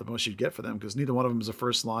would be about the most you'd get for them, because neither one of them is a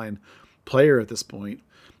first-line player at this point.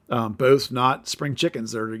 Both not spring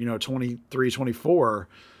chickens. They're, 23, 24.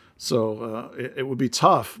 So it would be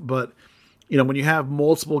tough. But, when you have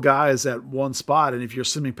multiple guys at one spot, and if you're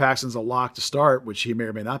assuming Paxton's a lock to start, which he may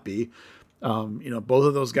or may not be, both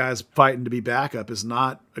of those guys fighting to be backup is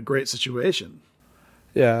not a great situation.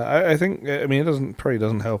 Yeah, I think, it probably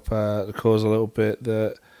doesn't help the cause a little bit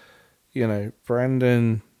that,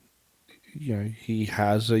 Brandon, he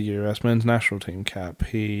has a US men's national team cap.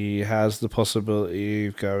 He has the possibility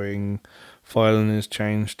of filing his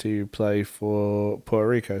change to play for Puerto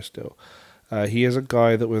Rico still. He is a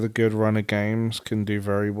guy that with a good run of games can do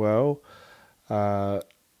very well.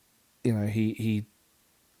 He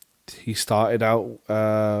started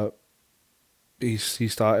out he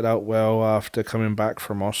started out well after coming back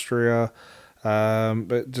from Austria,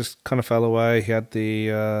 but just kind of fell away. He had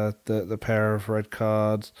the pair of red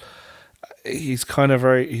cards. He's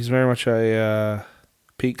very much a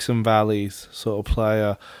peaks and valleys sort of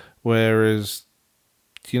player, whereas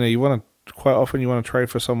quite often you want to trade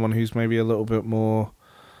for someone who's maybe a little bit more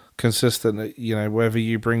consistent. Whether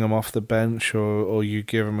you bring them off the bench or you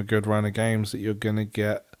give them a good run of games, that you're going to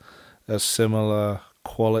get a similar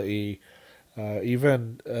quality,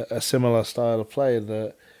 even a similar style of play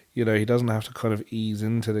that he doesn't have to kind of ease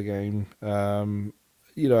into the game.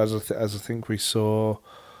 As I think we saw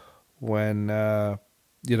when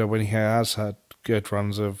when he has had good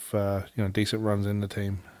runs of decent runs in the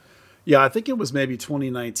team. Yeah, I think it was maybe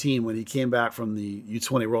 2019 when he came back from the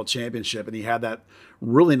U20 World Championship, and he had that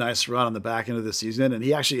really nice run on the back end of the season, and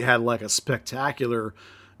he actually had like a spectacular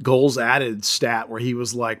goals added stat where he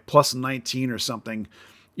was like plus 19 or something,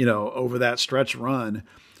 over that stretch run.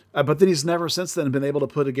 But then he's never since then been able to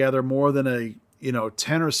put together more than a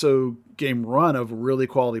 10 or so game run of really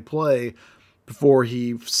quality play before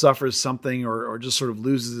he suffers something or just sort of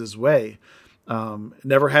loses his way.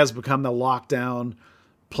 Never has become the lockdown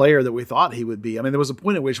player that we thought he would be. I mean, there was a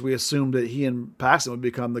point at which we assumed that he and Paxton would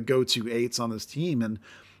become the go-to eights on this team, and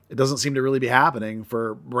it doesn't seem to really be happening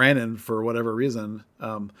for Brandon for whatever reason.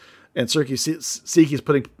 And Siki is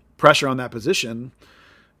putting pressure on that position,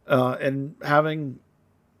 and having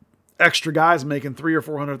extra guys making $300,000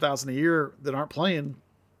 or $400,000 a year that aren't playing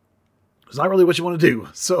is not really what you want to do.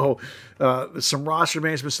 So some roster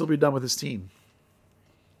management still be done with this team.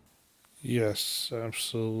 Yes,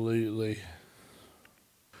 absolutely.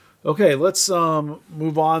 Okay, let's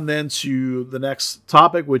move on then to the next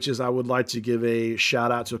topic, which is I would like to give a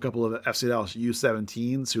shout out to a couple of FC Dallas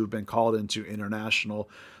U17s who have been called into international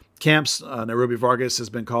camps. Nairobi Vargas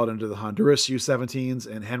has been called into the Honduras U17s,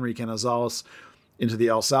 and Henry Canizales into the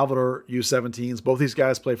El Salvador U17s. Both these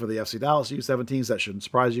guys play for the FC Dallas U17s. That shouldn't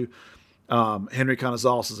surprise you. Henry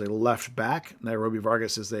Canizales is a left back. Nairobi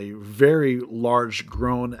Vargas is a very large,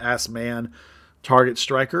 grown-ass man, target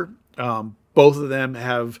striker. Both of them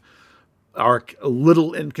are a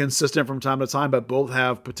little inconsistent from time to time, but both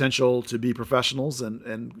have potential to be professionals,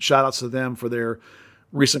 and shout outs to them for their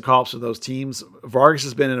recent call-ups to those teams. Vargas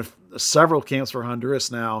has been in several camps for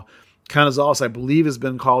Honduras now. Canizales, I believe, has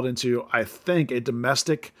been called into, I think, a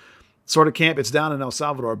domestic sort of camp. It's down in El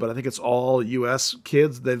Salvador, but I think it's all U.S.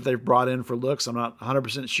 kids that they've brought in for looks. I'm not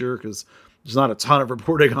 100% sure because there's not a ton of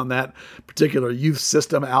reporting on that particular youth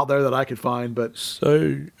system out there that I could find. But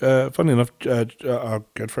so, funny enough, our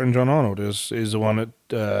good friend John Arnold is the one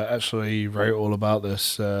that actually wrote all about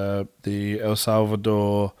this. The El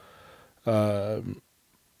Salvador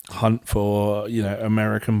hunt for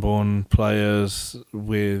American-born players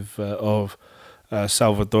with of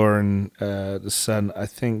Salvadoran descent. I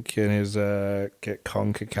think in his get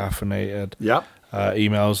CONCACAF-inated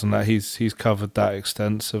emails and that he's covered that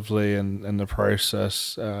extensively in the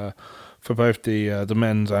process for both the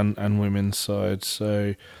men's and women's side.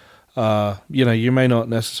 So you may not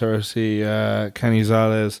necessarily see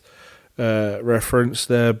Canizales reference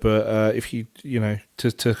there, but if you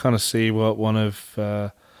to kind of see what one of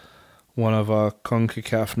our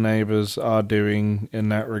CONCACAF neighbours are doing in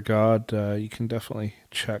that regard, you can definitely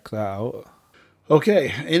check that out.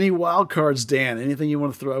 Okay, any wild cards, Dan? Anything you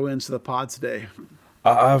want to throw into the pod today?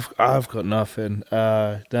 I've got nothing.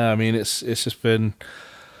 No, I mean it's just been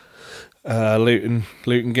Luton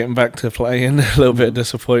getting back to playing. A little bit of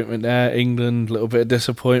disappointment there. England, a little bit of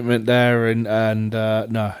disappointment there, and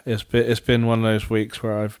no, it's been one of those weeks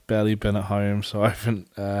where I've barely been at home, so I haven't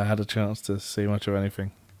had a chance to see much of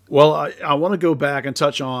anything. Well, I want to go back and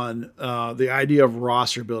touch on the idea of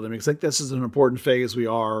roster building, because I think this is an important phase we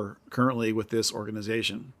are currently with this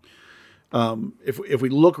organization. If we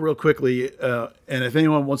look real quickly, and if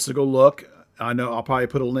anyone wants to go look, I know I'll probably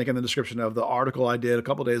put a link in the description of the article I did a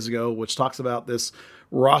couple days ago, which talks about this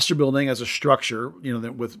roster building as a structure,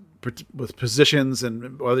 with positions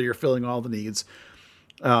and whether you're filling all the needs.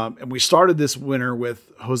 And we started this winter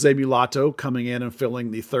with Jose Mulato coming in and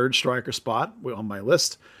filling the third striker spot on my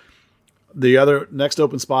list. The other next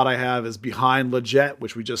open spot I have is behind Leggett,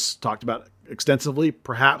 which we just talked about extensively.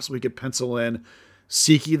 Perhaps we could pencil in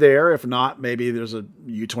Siki there. If not, maybe there's a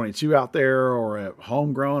U22 out there or a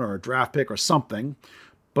homegrown or a draft pick or something.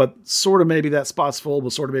 But sort of maybe that spot's full,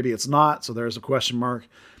 but sort of maybe it's not. So there's a question mark.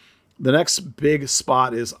 The next big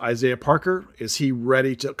spot is Isaiah Parker. Is he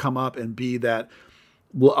ready to come up and be that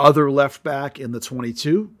other left back in the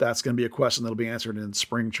 22? That's going to be a question that'll be answered in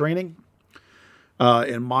spring training.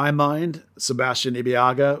 In my mind, Sebastian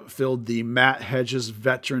Ibeagha filled the Matt Hedges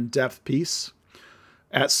veteran depth piece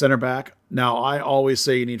at center back. Now, I always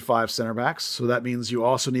say you need 5 center backs, so that means you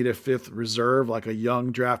also need a 5th reserve, like a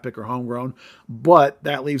young draft pick or homegrown. But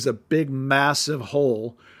that leaves a big, massive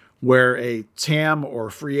hole where a TAM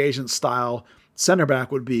or free agent style center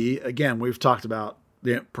back would be. Again, we've talked about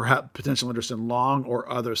the perhaps potential interest in Long or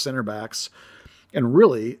other center backs. And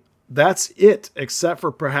really, that's it, except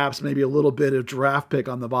for perhaps maybe a little bit of draft pick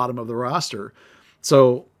on the bottom of the roster.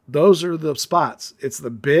 So those are the spots. It's the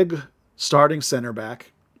big starting center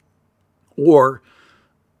back, or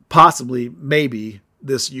possibly maybe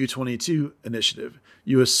this U22 initiative.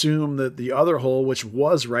 You assume that the other hole, which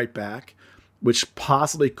was right back, which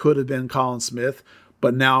possibly could have been Colin Smith,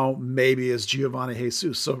 but now maybe is Giovanni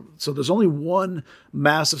Jesus. So there's only one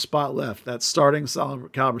massive spot left. That's starting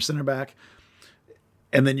solid caliber center back.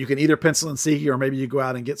 And then you can either pencil in Siki, or maybe you go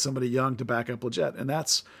out and get somebody young to back up Leggett. And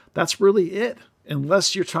that's really it,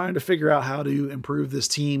 unless you're trying to figure out how to improve this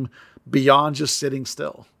team beyond just sitting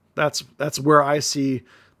still. That's where I see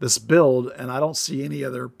this build, and I don't see any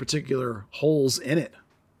other particular holes in it.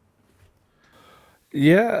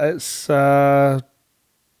 Yeah, it's we're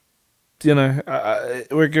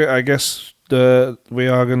good. I guess we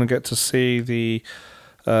are going to get to see the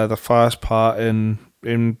the fast part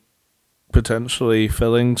in potentially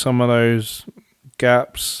filling some of those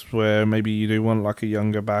gaps where maybe you do want like a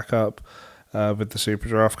younger backup with the Super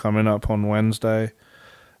Draft coming up on Wednesday.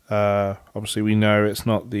 Obviously, we know it's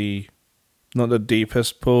not the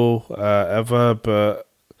deepest pool ever, but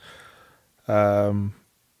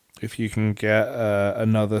if you can get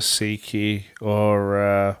another Siki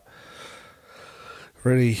or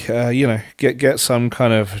really, get some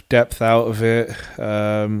kind of depth out of it.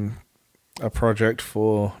 A project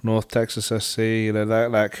for North Texas SC,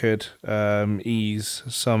 that could ease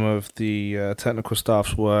some of the technical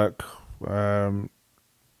staff's work and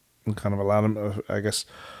kind of allow them to, I guess,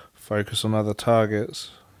 focus on other targets.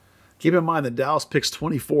 Keep in mind that Dallas picks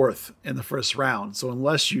 24th in the first round, so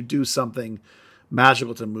unless you do something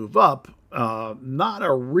magical to move up, not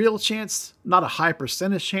a real chance, not a high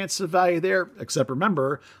percentage chance of value there, except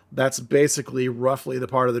remember, that's basically roughly the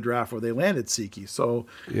part of the draft where they landed Siki. So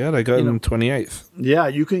yeah, they got him 28th. Yeah,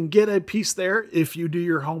 you can get a piece there if you do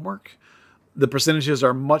your homework. The percentages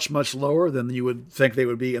are much, much lower than you would think they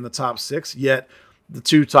would be in the top 6, yet the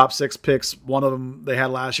 2 top 6 picks, one of them they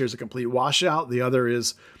had last year is a complete washout. The other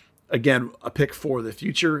is, again, a pick for the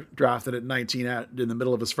future, drafted at 19 in the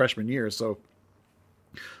middle of his freshman year. So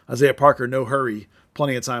Isaiah Parker, no hurry,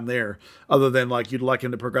 plenty of time there, other than like you'd like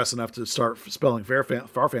him to progress enough to start spelling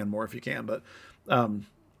Farfan more if you can. But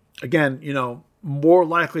again, more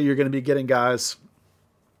likely you're going to be getting guys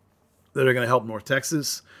that are going to help North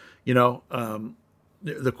Texas.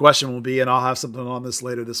 The question will be, and I'll have something on this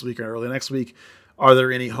later this week or early next week, are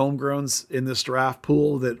there any homegrowns in this draft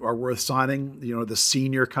pool that are worth signing? The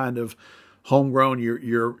senior kind of homegrown,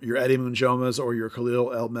 your Eddie Munjomas or your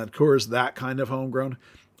Khalil El-Medkours, that kind of homegrown.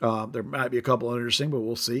 There might be a couple interesting, but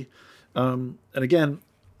we'll see. And again,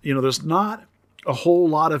 there's not a whole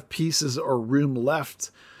lot of pieces or room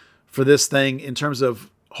left for this thing in terms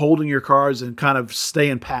of holding your cards and kind of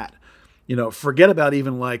staying pat. Forget about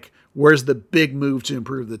even like, where's the big move to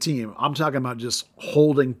improve the team? I'm talking about just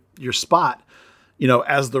holding your spot,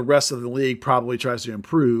 as the rest of the league probably tries to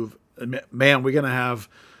improve. And man, we're going to have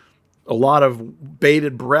a lot of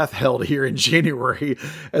bated breath held here in January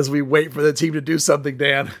as we wait for the team to do something,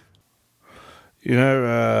 Dan.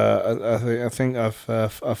 I think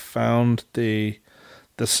I've found the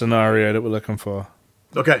scenario that we're looking for.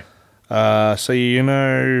 Okay. So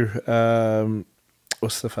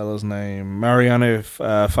what's the fella's name? Mariano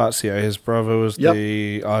Fazio. His brother was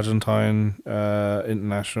the Argentine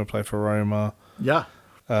international, played for Roma. Yeah.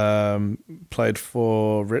 Played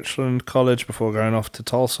for Richland College before going off to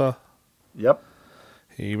Tulsa. Yep.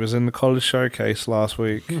 He was in the college showcase last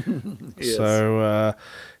week. So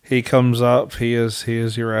he comes up. He is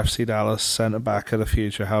your FC Dallas centre back of the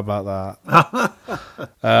future. How about that?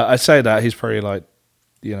 I'd say that he's probably like,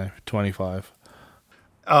 25.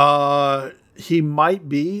 He might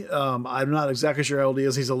be. I'm not exactly sure how old he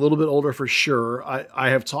is. He's a little bit older for sure. I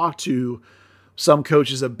have talked to some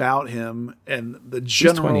coaches about him, and the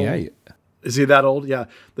general... He's 28. Is he that old? Yeah.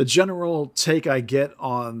 The general take I get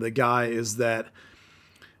on the guy is that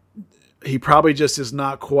he probably just is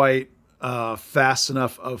not quite fast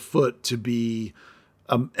enough of foot to be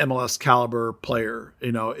an MLS caliber player.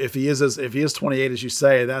 If he is 28, as you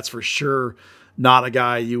say, that's for sure not a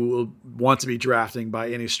guy you will want to be drafting by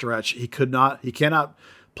any stretch. He cannot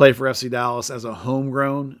play for FC Dallas as a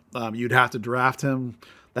homegrown. You'd have to draft him.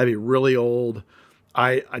 That'd be really old.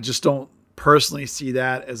 I just don't personally see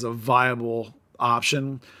that as a viable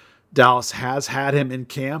option. Dallas has had him in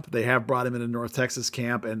camp. They have brought him into North Texas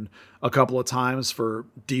camp and a couple of times for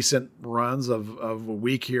decent runs of a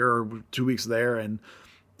week here or 2 weeks there, and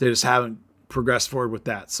they just haven't progressed forward with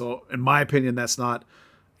that. So in my opinion, that's not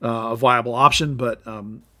a viable option, but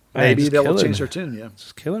maybe they'll change their tune. Yeah,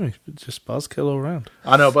 just kill him. Just buzzkill all around.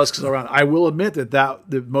 I know, buzzkill all around. I will admit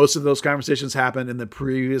that most of those conversations happened in the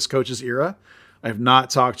previous coach's era. I have not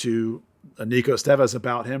talked to Nico Estevez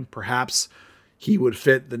about him. Perhaps he would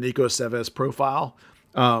fit the Nico Estevez profile.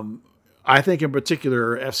 I think in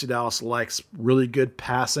particular, FC Dallas likes really good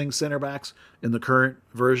passing center backs in the current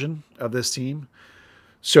version of this team.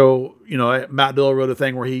 So, Matt Bill wrote a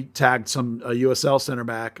thing where he tagged some USL center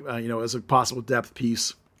back, as a possible depth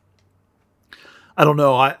piece. I don't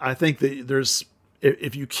know. I think that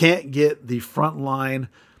if you can't get the front line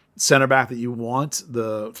center back that you want,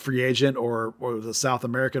 the free agent or the South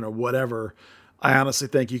American or whatever, I honestly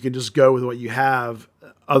think you can just go with what you have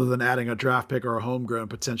other than adding a draft pick or a homegrown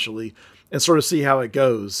potentially and sort of see how it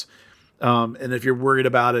goes. And if you're worried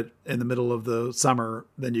about it in the middle of the summer,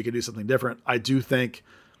 then you can do something different. I do think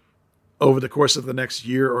over the course of the next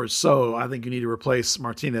year or so, I think you need to replace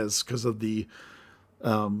Martinez because of the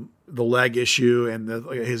the leg issue and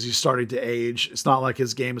he's starting to age. It's not like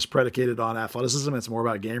his game is predicated on athleticism. It's more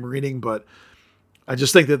about game reading, but I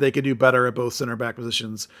just think that they could do better at both center back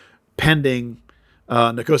positions pending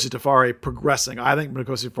Nkosi Tafari progressing. I think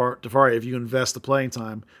Nkosi Tafari, if you invest the playing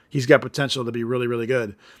time, he's got potential to be really, really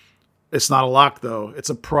good. It's not a lock, though. It's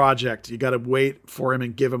a project. You got to wait for him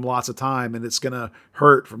and give him lots of time, and it's going to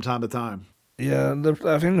hurt from time to time. Yeah,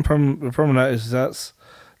 I think the problem with that is that's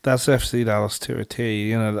FC Dallas to a T.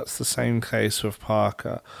 You know, that's the same case with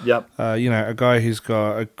Parker. Yep. You know, a guy who's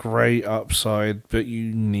got a great upside, but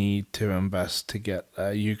you need to invest to get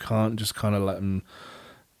there. You can't just kind of let him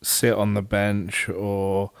sit on the bench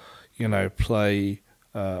or, you know, play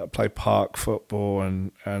park football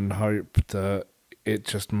and hope that it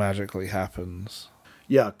just magically happens.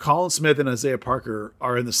 Yeah, Colin Smith and Isaiah Parker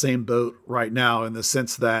are in the same boat right now in the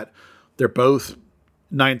sense that they're both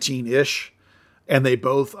 19-ish, and they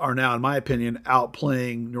both are now, in my opinion,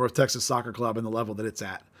 outplaying North Texas Soccer Club in the level that it's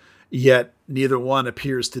at. Yet neither one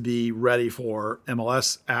appears to be ready for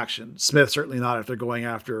MLS action. Smith certainly not if they're going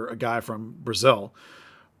after a guy from Brazil.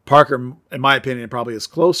 Parker, in my opinion, probably is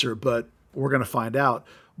closer, but we're going to find out.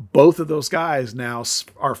 Both of those guys now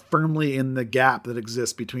are firmly in the gap that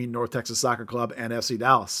exists between North Texas Soccer Club and FC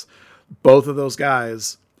Dallas. Both of those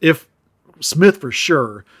guys, if Smith for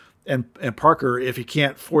sure, and Parker, if he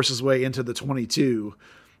can't force his way into the 22,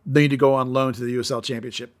 they need to go on loan to the USL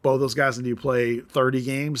Championship. Both those guys need to play 30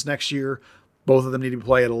 games next year. Both of them need to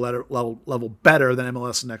play at a level better than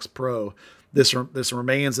MLS Next Pro. This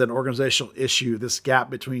remains an organizational issue, this gap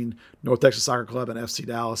between North Texas Soccer Club and FC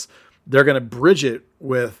Dallas. They're going to bridge it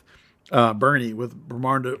with Bernie, with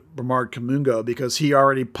Bernard Kamungo, because he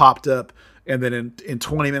already popped up and then in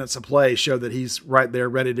 20 minutes of play showed that he's right there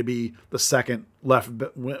ready to be the second left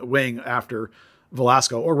wing after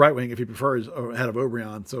Velasco, or right wing if he prefers, ahead of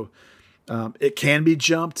Obrian. So it can be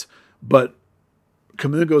jumped, but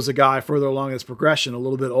Kamungo's a guy further along in his progression, a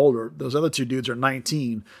little bit older. Those other two dudes are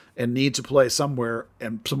 19 and need to play somewhere,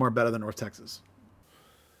 and somewhere better than North Texas.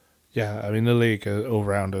 Yeah, I mean, the league all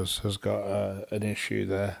rounders has got an issue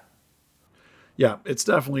there. Yeah, it's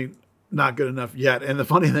definitely not good enough yet. And the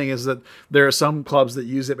funny thing is that there are some clubs that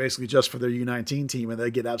use it basically just for their U19 team, and they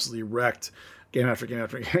get absolutely wrecked game after game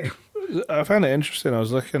after game. I found it interesting. I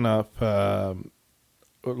was looking up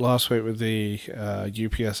last week with the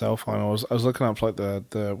UPSL finals. I was looking up like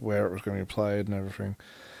the where it was going to be played and everything.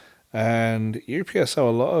 And UPSL,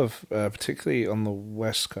 a lot of, particularly on the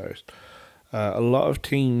West Coast, a lot of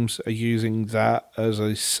teams are using that as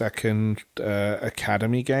a second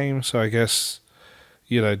academy game. So I guess,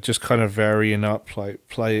 you know, just kind of varying up, like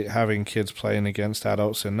having kids playing against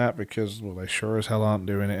adults in that, because, well, they sure as hell aren't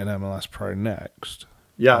doing it in MLS Pro Next.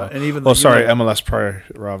 Yeah, and even MLS Pro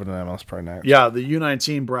rather than MLS Pro Next. Yeah, the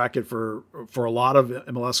U19 bracket for a lot of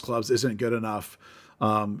MLS clubs isn't good enough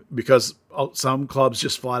because some clubs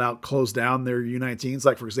just flat out close down their U19s.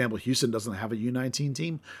 Like, for example, Houston doesn't have a U19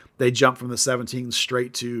 team. They jump from the 17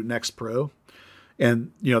 straight to Next Pro.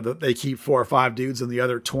 And, you know, they keep 4 or 5 dudes, and the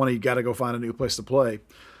other 20 got to go find a new place to play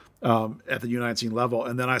at the U19 level.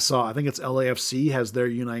 And then I think it's LAFC has their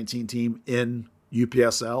U19 team in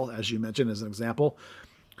UPSL, as you mentioned, as an example.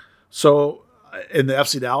 So in the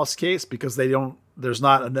FC Dallas case, because there's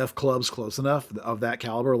not enough clubs close enough of that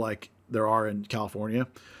caliber like there are in California,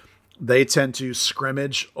 they tend to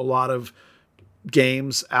scrimmage a lot of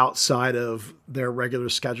games outside of their regular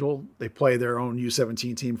schedule. They play their own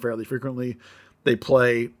U17 team fairly frequently. They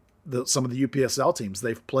play some of the UPSL teams.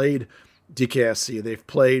 They've played DKSC. They've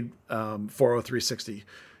played 40360.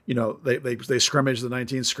 You know, they scrimmage, the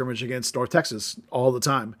 19 scrimmage against North Texas all the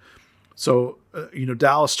time. So, you know,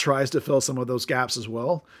 Dallas tries to fill some of those gaps as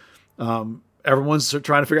well. Everyone's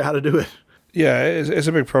trying to figure out how to do it. Yeah, it's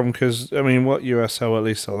a big problem because, I mean, what USL at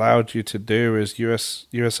least allowed you to do is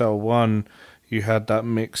USL 1, you had that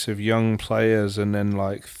mix of young players and then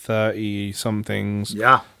like 30-somethings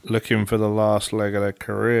looking for the last leg of their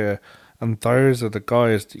career. And those are the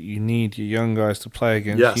guys that you need, your young guys, to play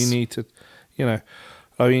against. Yes. You need to, you know,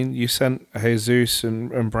 I mean, you sent Jesus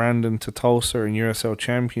and Brandon to Tulsa in USL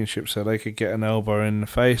Championship so they could get an elbow in the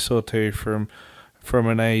face or two from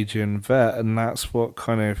an aging vet, and that's what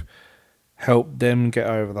kind of helped them get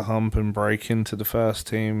over the hump and break into the first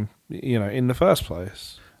team, you know, in the first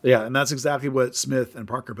place. Yeah, and that's exactly what Smith and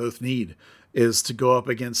Parker both need, is to go up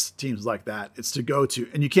against teams like that. It's to go to,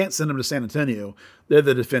 and you can't send them to San Antonio. They're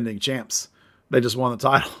the defending champs. They just won the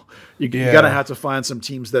title. You got to have to find some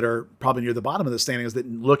teams that are probably near the bottom of the standings that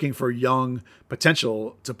looking for young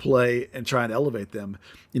potential to play and try and elevate them.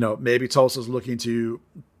 You know, maybe Tulsa's looking to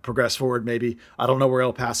progress forward. Maybe, I don't know where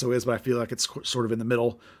El Paso is, but I feel like it's sort of in the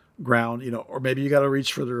middle ground, or maybe you got to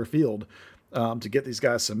reach further afield to get these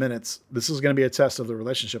guys some minutes. This is going to be a test of the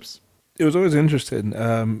relationships. It was always interesting.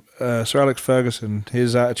 Sir Alex Ferguson,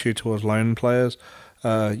 his attitude towards lone players,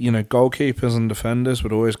 goalkeepers and defenders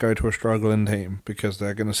would always go to a struggling team because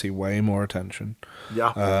they're going to see way more attention.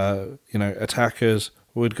 Yeah. Attackers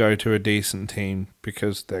would go to a decent team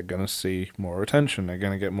because they're going to see more attention. They're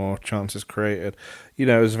going to get more chances created.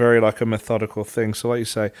 It's very like a methodical thing. So like you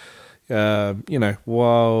say,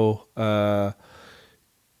 while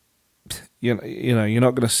you're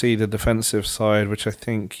not going to see the defensive side, which I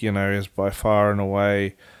think is by far and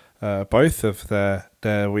away both of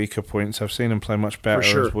their weaker points. I've seen them play much better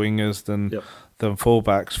as wingers than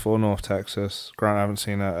fullbacks for North Texas. Grant, I haven't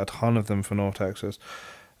seen a ton of them for North Texas.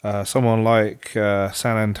 Someone like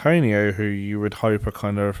San Antonio, who you would hope are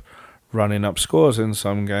kind of running up scores in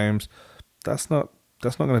some games, that's not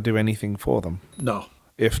going to do anything for them. No,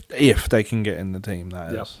 if they can get in the team,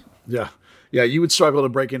 that is. Yeah. You would struggle to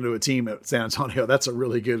break into a team at San Antonio. That's a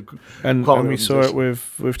really good and we saw it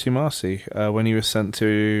with Timasi when he was sent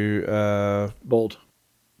to Bold.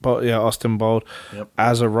 But Austin Bold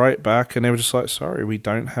as a right back, and they were just like, sorry, we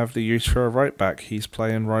don't have the use for a right back. He's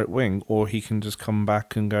playing right wing, or he can just come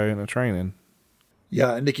back and go into training.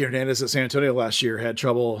 Yeah, and Nicky Hernandez at San Antonio last year had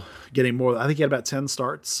trouble getting more. I think he had about 10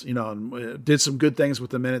 starts, and did some good things with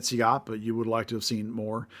the minutes he got, but you would like to have seen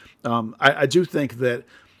more. I do think that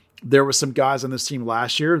there were some guys on this team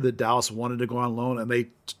last year that Dallas wanted to go on loan, and they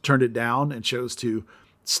turned it down and chose to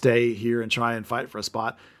stay here and try and fight for a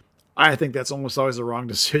spot. I think that's almost always the wrong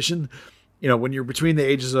decision. When you're between the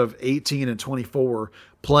ages of 18 and 24,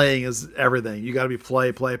 playing is everything. You got to be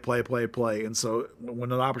play. And so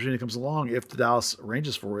when an opportunity comes along, if the Dallas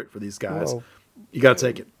arranges for it for these guys, you got to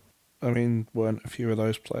take it. I mean, weren't a few of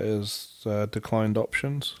those players declined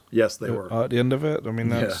options? Yes, they were. At the end of it? I mean,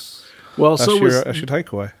 that's that's your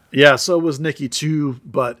takeaway. Yeah, so was Nicky too,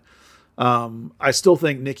 but I still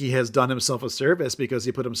think Nicky has done himself a service because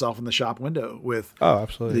he put himself in the shop window with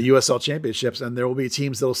absolutely the USL Championships, and there will be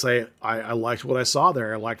teams that will say, I liked what I saw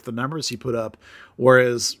there. I liked the numbers he put up.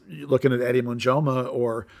 Whereas looking at Eddie Monjoma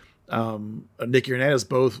or Nicky Hernandez,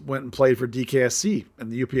 both went and played for DKSC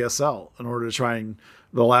and the UPSL in order to try and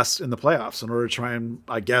in the playoffs, in order to try and,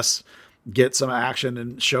 I guess, get some action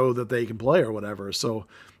and show that they can play or whatever. So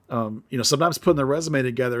sometimes putting their resume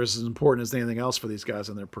together is as important as anything else for these guys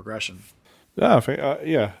in their progression. Yeah, I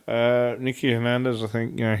think Nicky Hernandez. I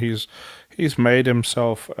think he's made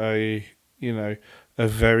himself a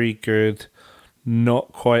very good,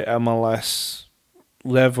 not quite MLS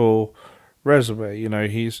level resume.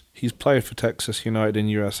 He's played for Texas United in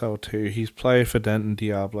USL 2. He's played for Denton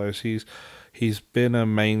Diablos. He's been a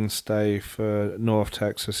mainstay for North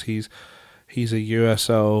Texas. He's a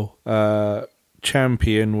USL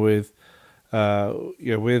champion with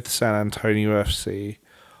San Antonio FC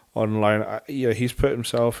on loan. He's put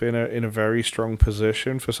himself in a very strong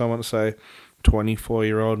position for someone to say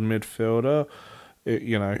 24-year-old midfielder.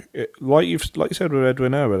 Like you said with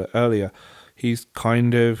Edwin earlier, he's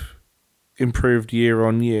kind of improved year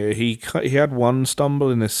on year. He had one stumble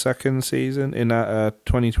in his second season in that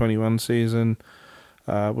 2021 season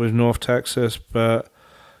with North Texas, but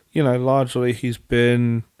largely he's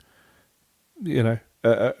been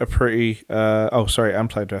a pretty and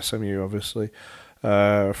played for SMU obviously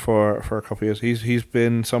for a couple of years. He's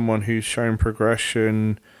been someone who's shown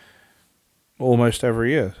progression almost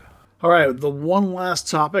every year. All right, the one last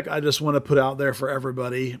topic I just want to put out there for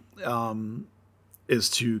everybody is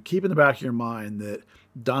to keep in the back of your mind that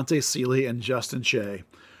Dante Seeley and Justin Shea,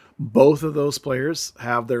 both of those players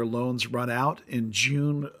have their loans run out in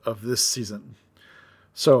June of this season.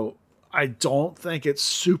 So I don't think it's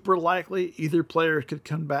super likely either player could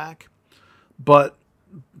come back, but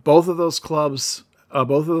both of those clubs,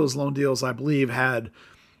 both of those loan deals, I believe, had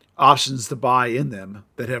options to buy in them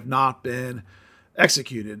that have not been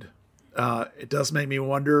executed. It does make me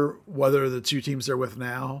wonder whether the two teams they're with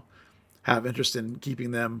now have interest in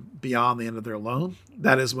keeping them beyond the end of their loan.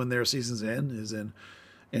 That is when their season's end, is in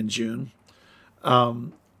June.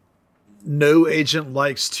 No agent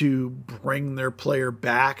likes to bring their player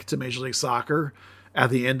back to Major League Soccer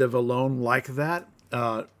at the end of a loan like that.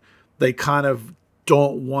 They kind of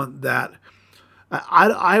don't want that.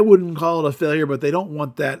 I wouldn't call it a failure, but they don't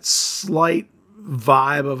want that slight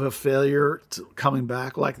vibe of a failure coming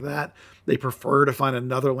back like that. They prefer to find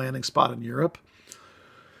another landing spot in Europe.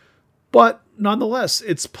 But nonetheless,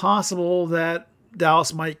 it's possible that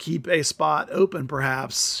Dallas might keep a spot open,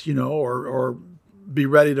 perhaps, or be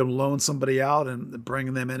ready to loan somebody out and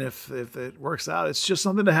bring them in if it works out. It's just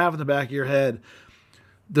something to have in the back of your head.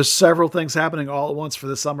 there's several things happening all at once for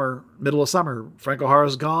the summer, middle of summer. Franco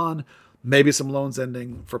Jara's gone, maybe some loans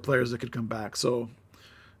ending for players that could come back. So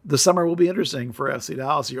the summer will be interesting for FC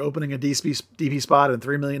Dallas. You're opening a DP spot and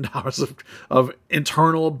 $3 million of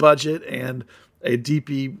internal budget and a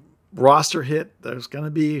DP roster hit. There's going to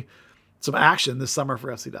be some action this summer for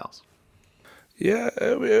FC Dallas. Yeah,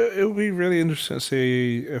 it'll be really interesting to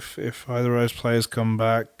see if either of those players come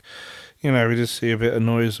back. We just see a bit of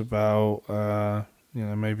noise about,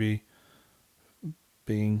 maybe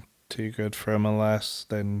being too good for MLS,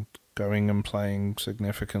 then going and playing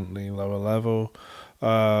significantly lower level.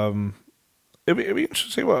 It'd be interesting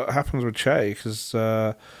to see what happens with Che, because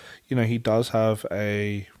he does have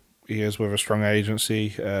he is with a strong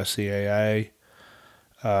agency, CAA.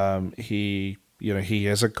 He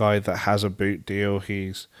is a guy that has a boot deal.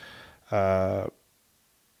 He's been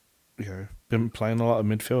playing a lot of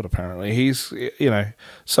midfield. Apparently, he's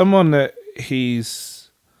someone that he's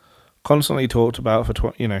constantly talked about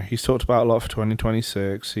he's talked about a lot for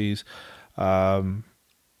 2026. He's one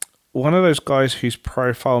of those guys whose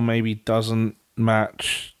profile maybe doesn't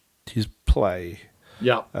match his play,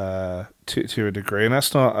 to a degree, and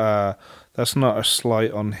that's not a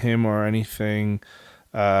slight on him or anything.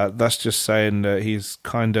 That's just saying that he's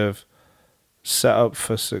kind of set up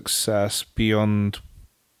for success beyond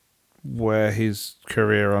where his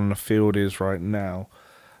career on the field is right now.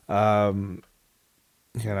 I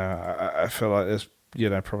feel like there's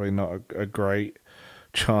probably not a great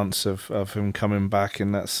chance of him coming back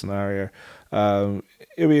in that scenario. It'll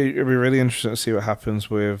be really interesting to see what happens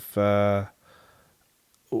with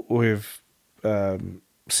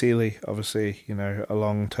Sealy. Obviously, a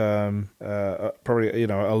long term, probably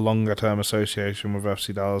a longer term association with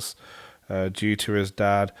FC Dallas due to his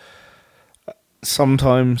dad.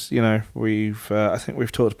 Sometimes, I think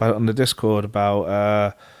we've talked about it on the Discord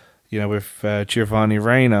about with Giovanni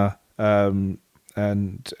Reyna and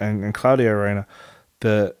Claudio Reyna,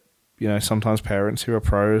 that sometimes parents who are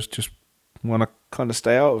pros just want to kind of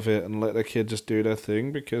stay out of it and let their kid just do their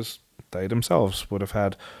thing because they themselves would have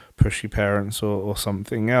had pushy parents or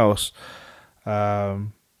something else. So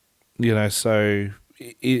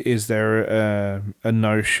is there a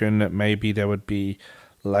notion that maybe there would be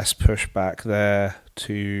less pushback there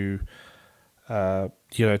to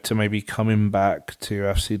maybe coming back to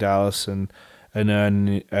FC Dallas and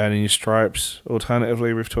earning your stripes?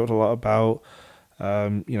 Alternatively, we've talked a lot about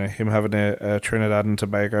him having a Trinidad and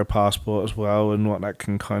Tobago passport as well, and what that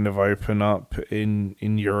can kind of open up in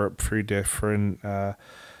Europe through different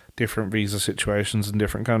visa situations in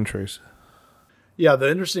different countries. Yeah,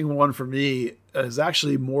 the interesting one for me is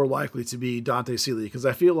actually more likely to be Dante Sealy, because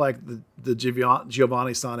I feel like the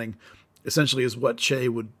Giovanni signing essentially is what Che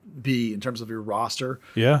would be in terms of your roster.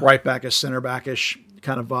 Yeah. Right back-ish, center back-ish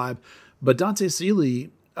kind of vibe. But Dante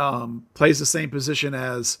Sealy plays the same position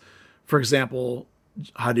as, for example,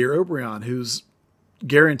 Hadir Obrian, whose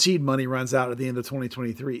guaranteed money runs out at the end of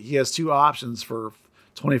 2023. He has two options for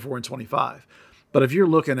 24 and 25. But if you're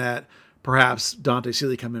looking at perhaps Dante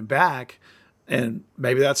Sealy coming back, and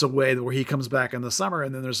maybe that's a way where he comes back in the summer,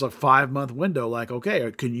 and then there's a 5-month window, like, okay,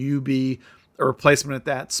 can you be a replacement at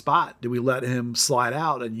that spot? Do we let him slide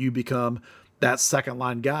out and you become that second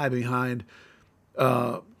line guy behind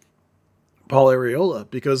Paul Arriola?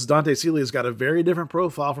 Because Dante Sealy has got a very different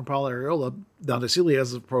profile from Paul Arriola. Dante Sealy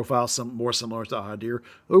has a profile more similar to Hadir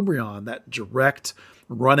Obrian, that direct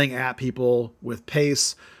running at people with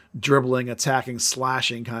pace, dribbling, attacking,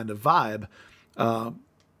 slashing kind of vibe.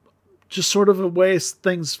 Just sort of a way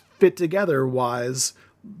things fit together wise,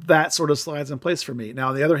 that sort of slides in place for me. Now,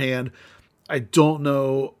 on the other hand, I don't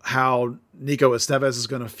know how Nico Estevez is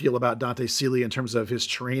going to feel about Dante Sealy in terms of his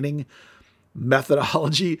training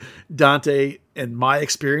methodology. Dante, in my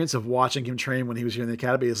experience of watching him train when he was here in the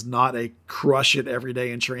academy, is not a crush it every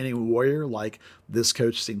day in training warrior like this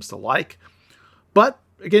coach seems to like. But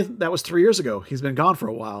again, that was 3 years ago. He's been gone for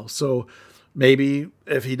a while. So maybe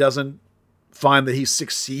if he doesn't find that he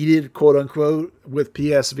succeeded, quote unquote, with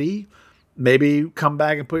PSV, maybe come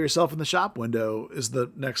back and put yourself in the shop window is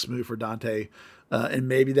the next move for Dante. And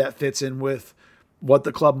maybe that fits in with what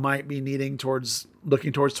the club might be needing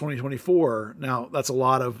looking towards 2024. Now, that's a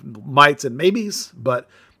lot of mights and maybes, but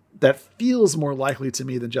that feels more likely to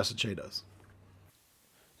me than Justin Che does.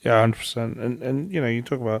 Yeah, 100%. And you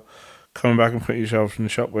talk about coming back and putting yourself in the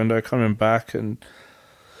shop window, coming back and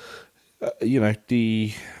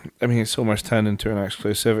it's almost turned into an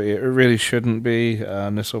exclusivity. It really shouldn't be,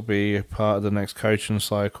 and this will be a part of the next coaching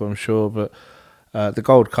cycle, I'm sure. But the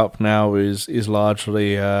Gold Cup now is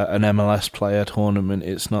largely an MLS player tournament.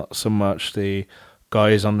 It's not so much the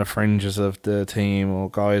guys on the fringes of the team or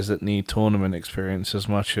guys that need tournament experience as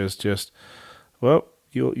much as just, well,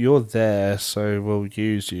 you're there, so we'll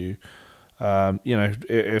use you.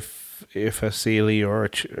 If a Sealy or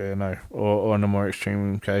or in a more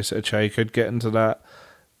extreme case, a Che could get into that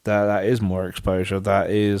is more exposure. That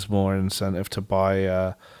is more incentive to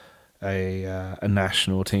buy a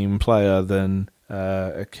national team player than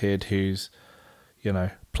a kid who's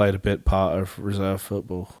played a bit part of reserve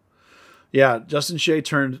football. Yeah, Justin Shea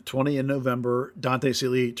turned 20 in November. Dante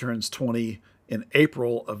Sealy turns 20 in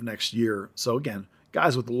April of next year. So again,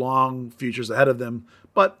 guys with long futures ahead of them,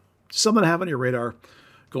 but something to have on your radar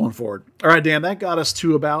going forward. All right, Dan, that got us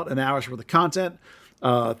to about an hour's worth of content.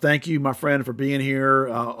 Thank you, my friend, for being here.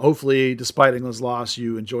 Hopefully, despite England's loss,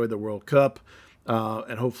 you enjoyed the World Cup,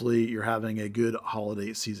 and hopefully you're having a good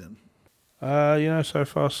holiday season. So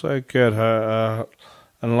far so good.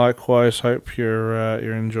 And likewise, hope you're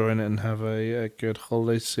enjoying it and have a good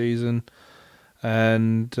holiday season.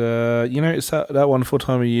 And it's that wonderful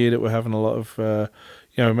time of year that we're having a lot of.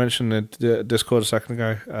 I mentioned the Discord a second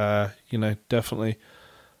ago. Definitely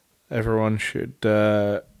everyone should,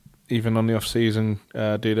 even on the off season,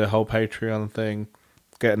 do the whole Patreon thing.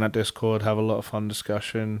 Get in that Discord, have a lot of fun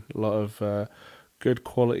discussion, a lot of good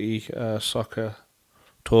quality soccer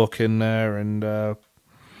talk in there, and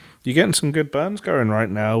you're getting some good burns going right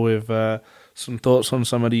now with some thoughts on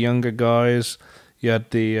some of the younger guys. You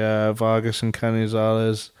had the Vargas and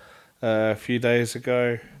Canizales a few days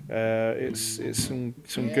ago. It's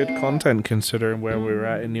some good content considering where we're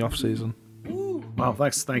at in the off season. Well,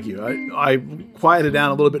 thank you. I quieted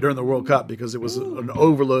down a little bit during the World Cup because it was an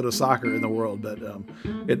overload of soccer in the world. But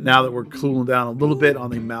now that we're cooling down a little bit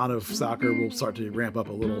on the amount of soccer, we'll start to ramp up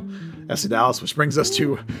a little FC Dallas, which brings us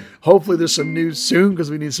to hopefully there's some news soon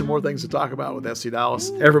because we need some more things to talk about with FC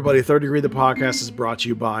Dallas. Everybody, Third Degree, the podcast is brought to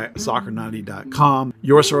you by Soccer90.com,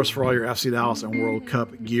 your source for all your FC Dallas and World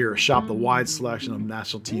Cup gear. Shop the wide selection of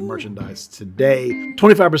national team merchandise today.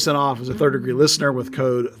 25% off as a Third Degree listener with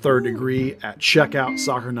code Third Degree at checkout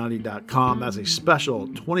Soccer90.com. That's a special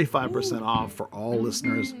 25% off for all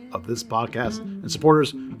listeners of this podcast and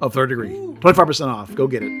supporters of Third Degree. 25% off. Go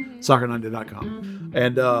get it. Soccer90.com.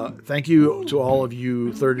 And thank you to all of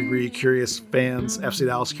you Third Degree curious fans, FC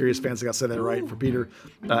Dallas curious fans. I got to say that right for Peter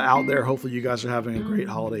out there. Hopefully you guys are having a great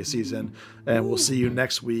holiday season. And we'll see you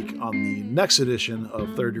next week on the next edition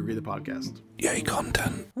of Third Degree, the podcast. Yay,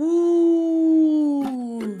 content. Woo!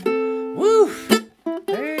 Woo!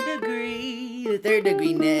 The Third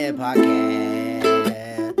Degree Net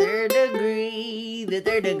Podcast. Third Degree, the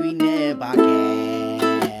Third Degree Net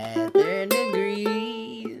Podcast. Third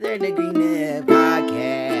Degree Net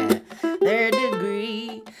Podcast. Third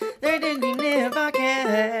Degree Net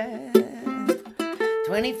Podcast.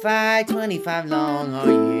 25 long hard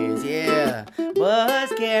years, yeah.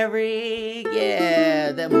 Buzz Carrick,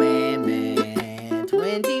 yeah, the man.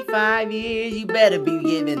 25 years, you better be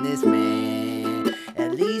giving this man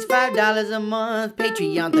at least $5 a month,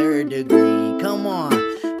 Patreon Third Degree. Come on,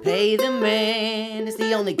 pay the man. It's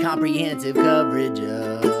the only comprehensive coverage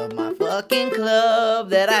of my fucking club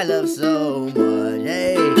that I love so much.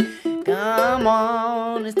 Hey, come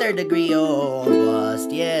on, it's Third Degree or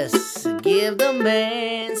bust. Yes, give the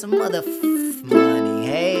man some money.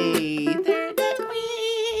 Hey, Third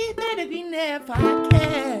Degree Net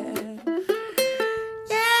Podcast.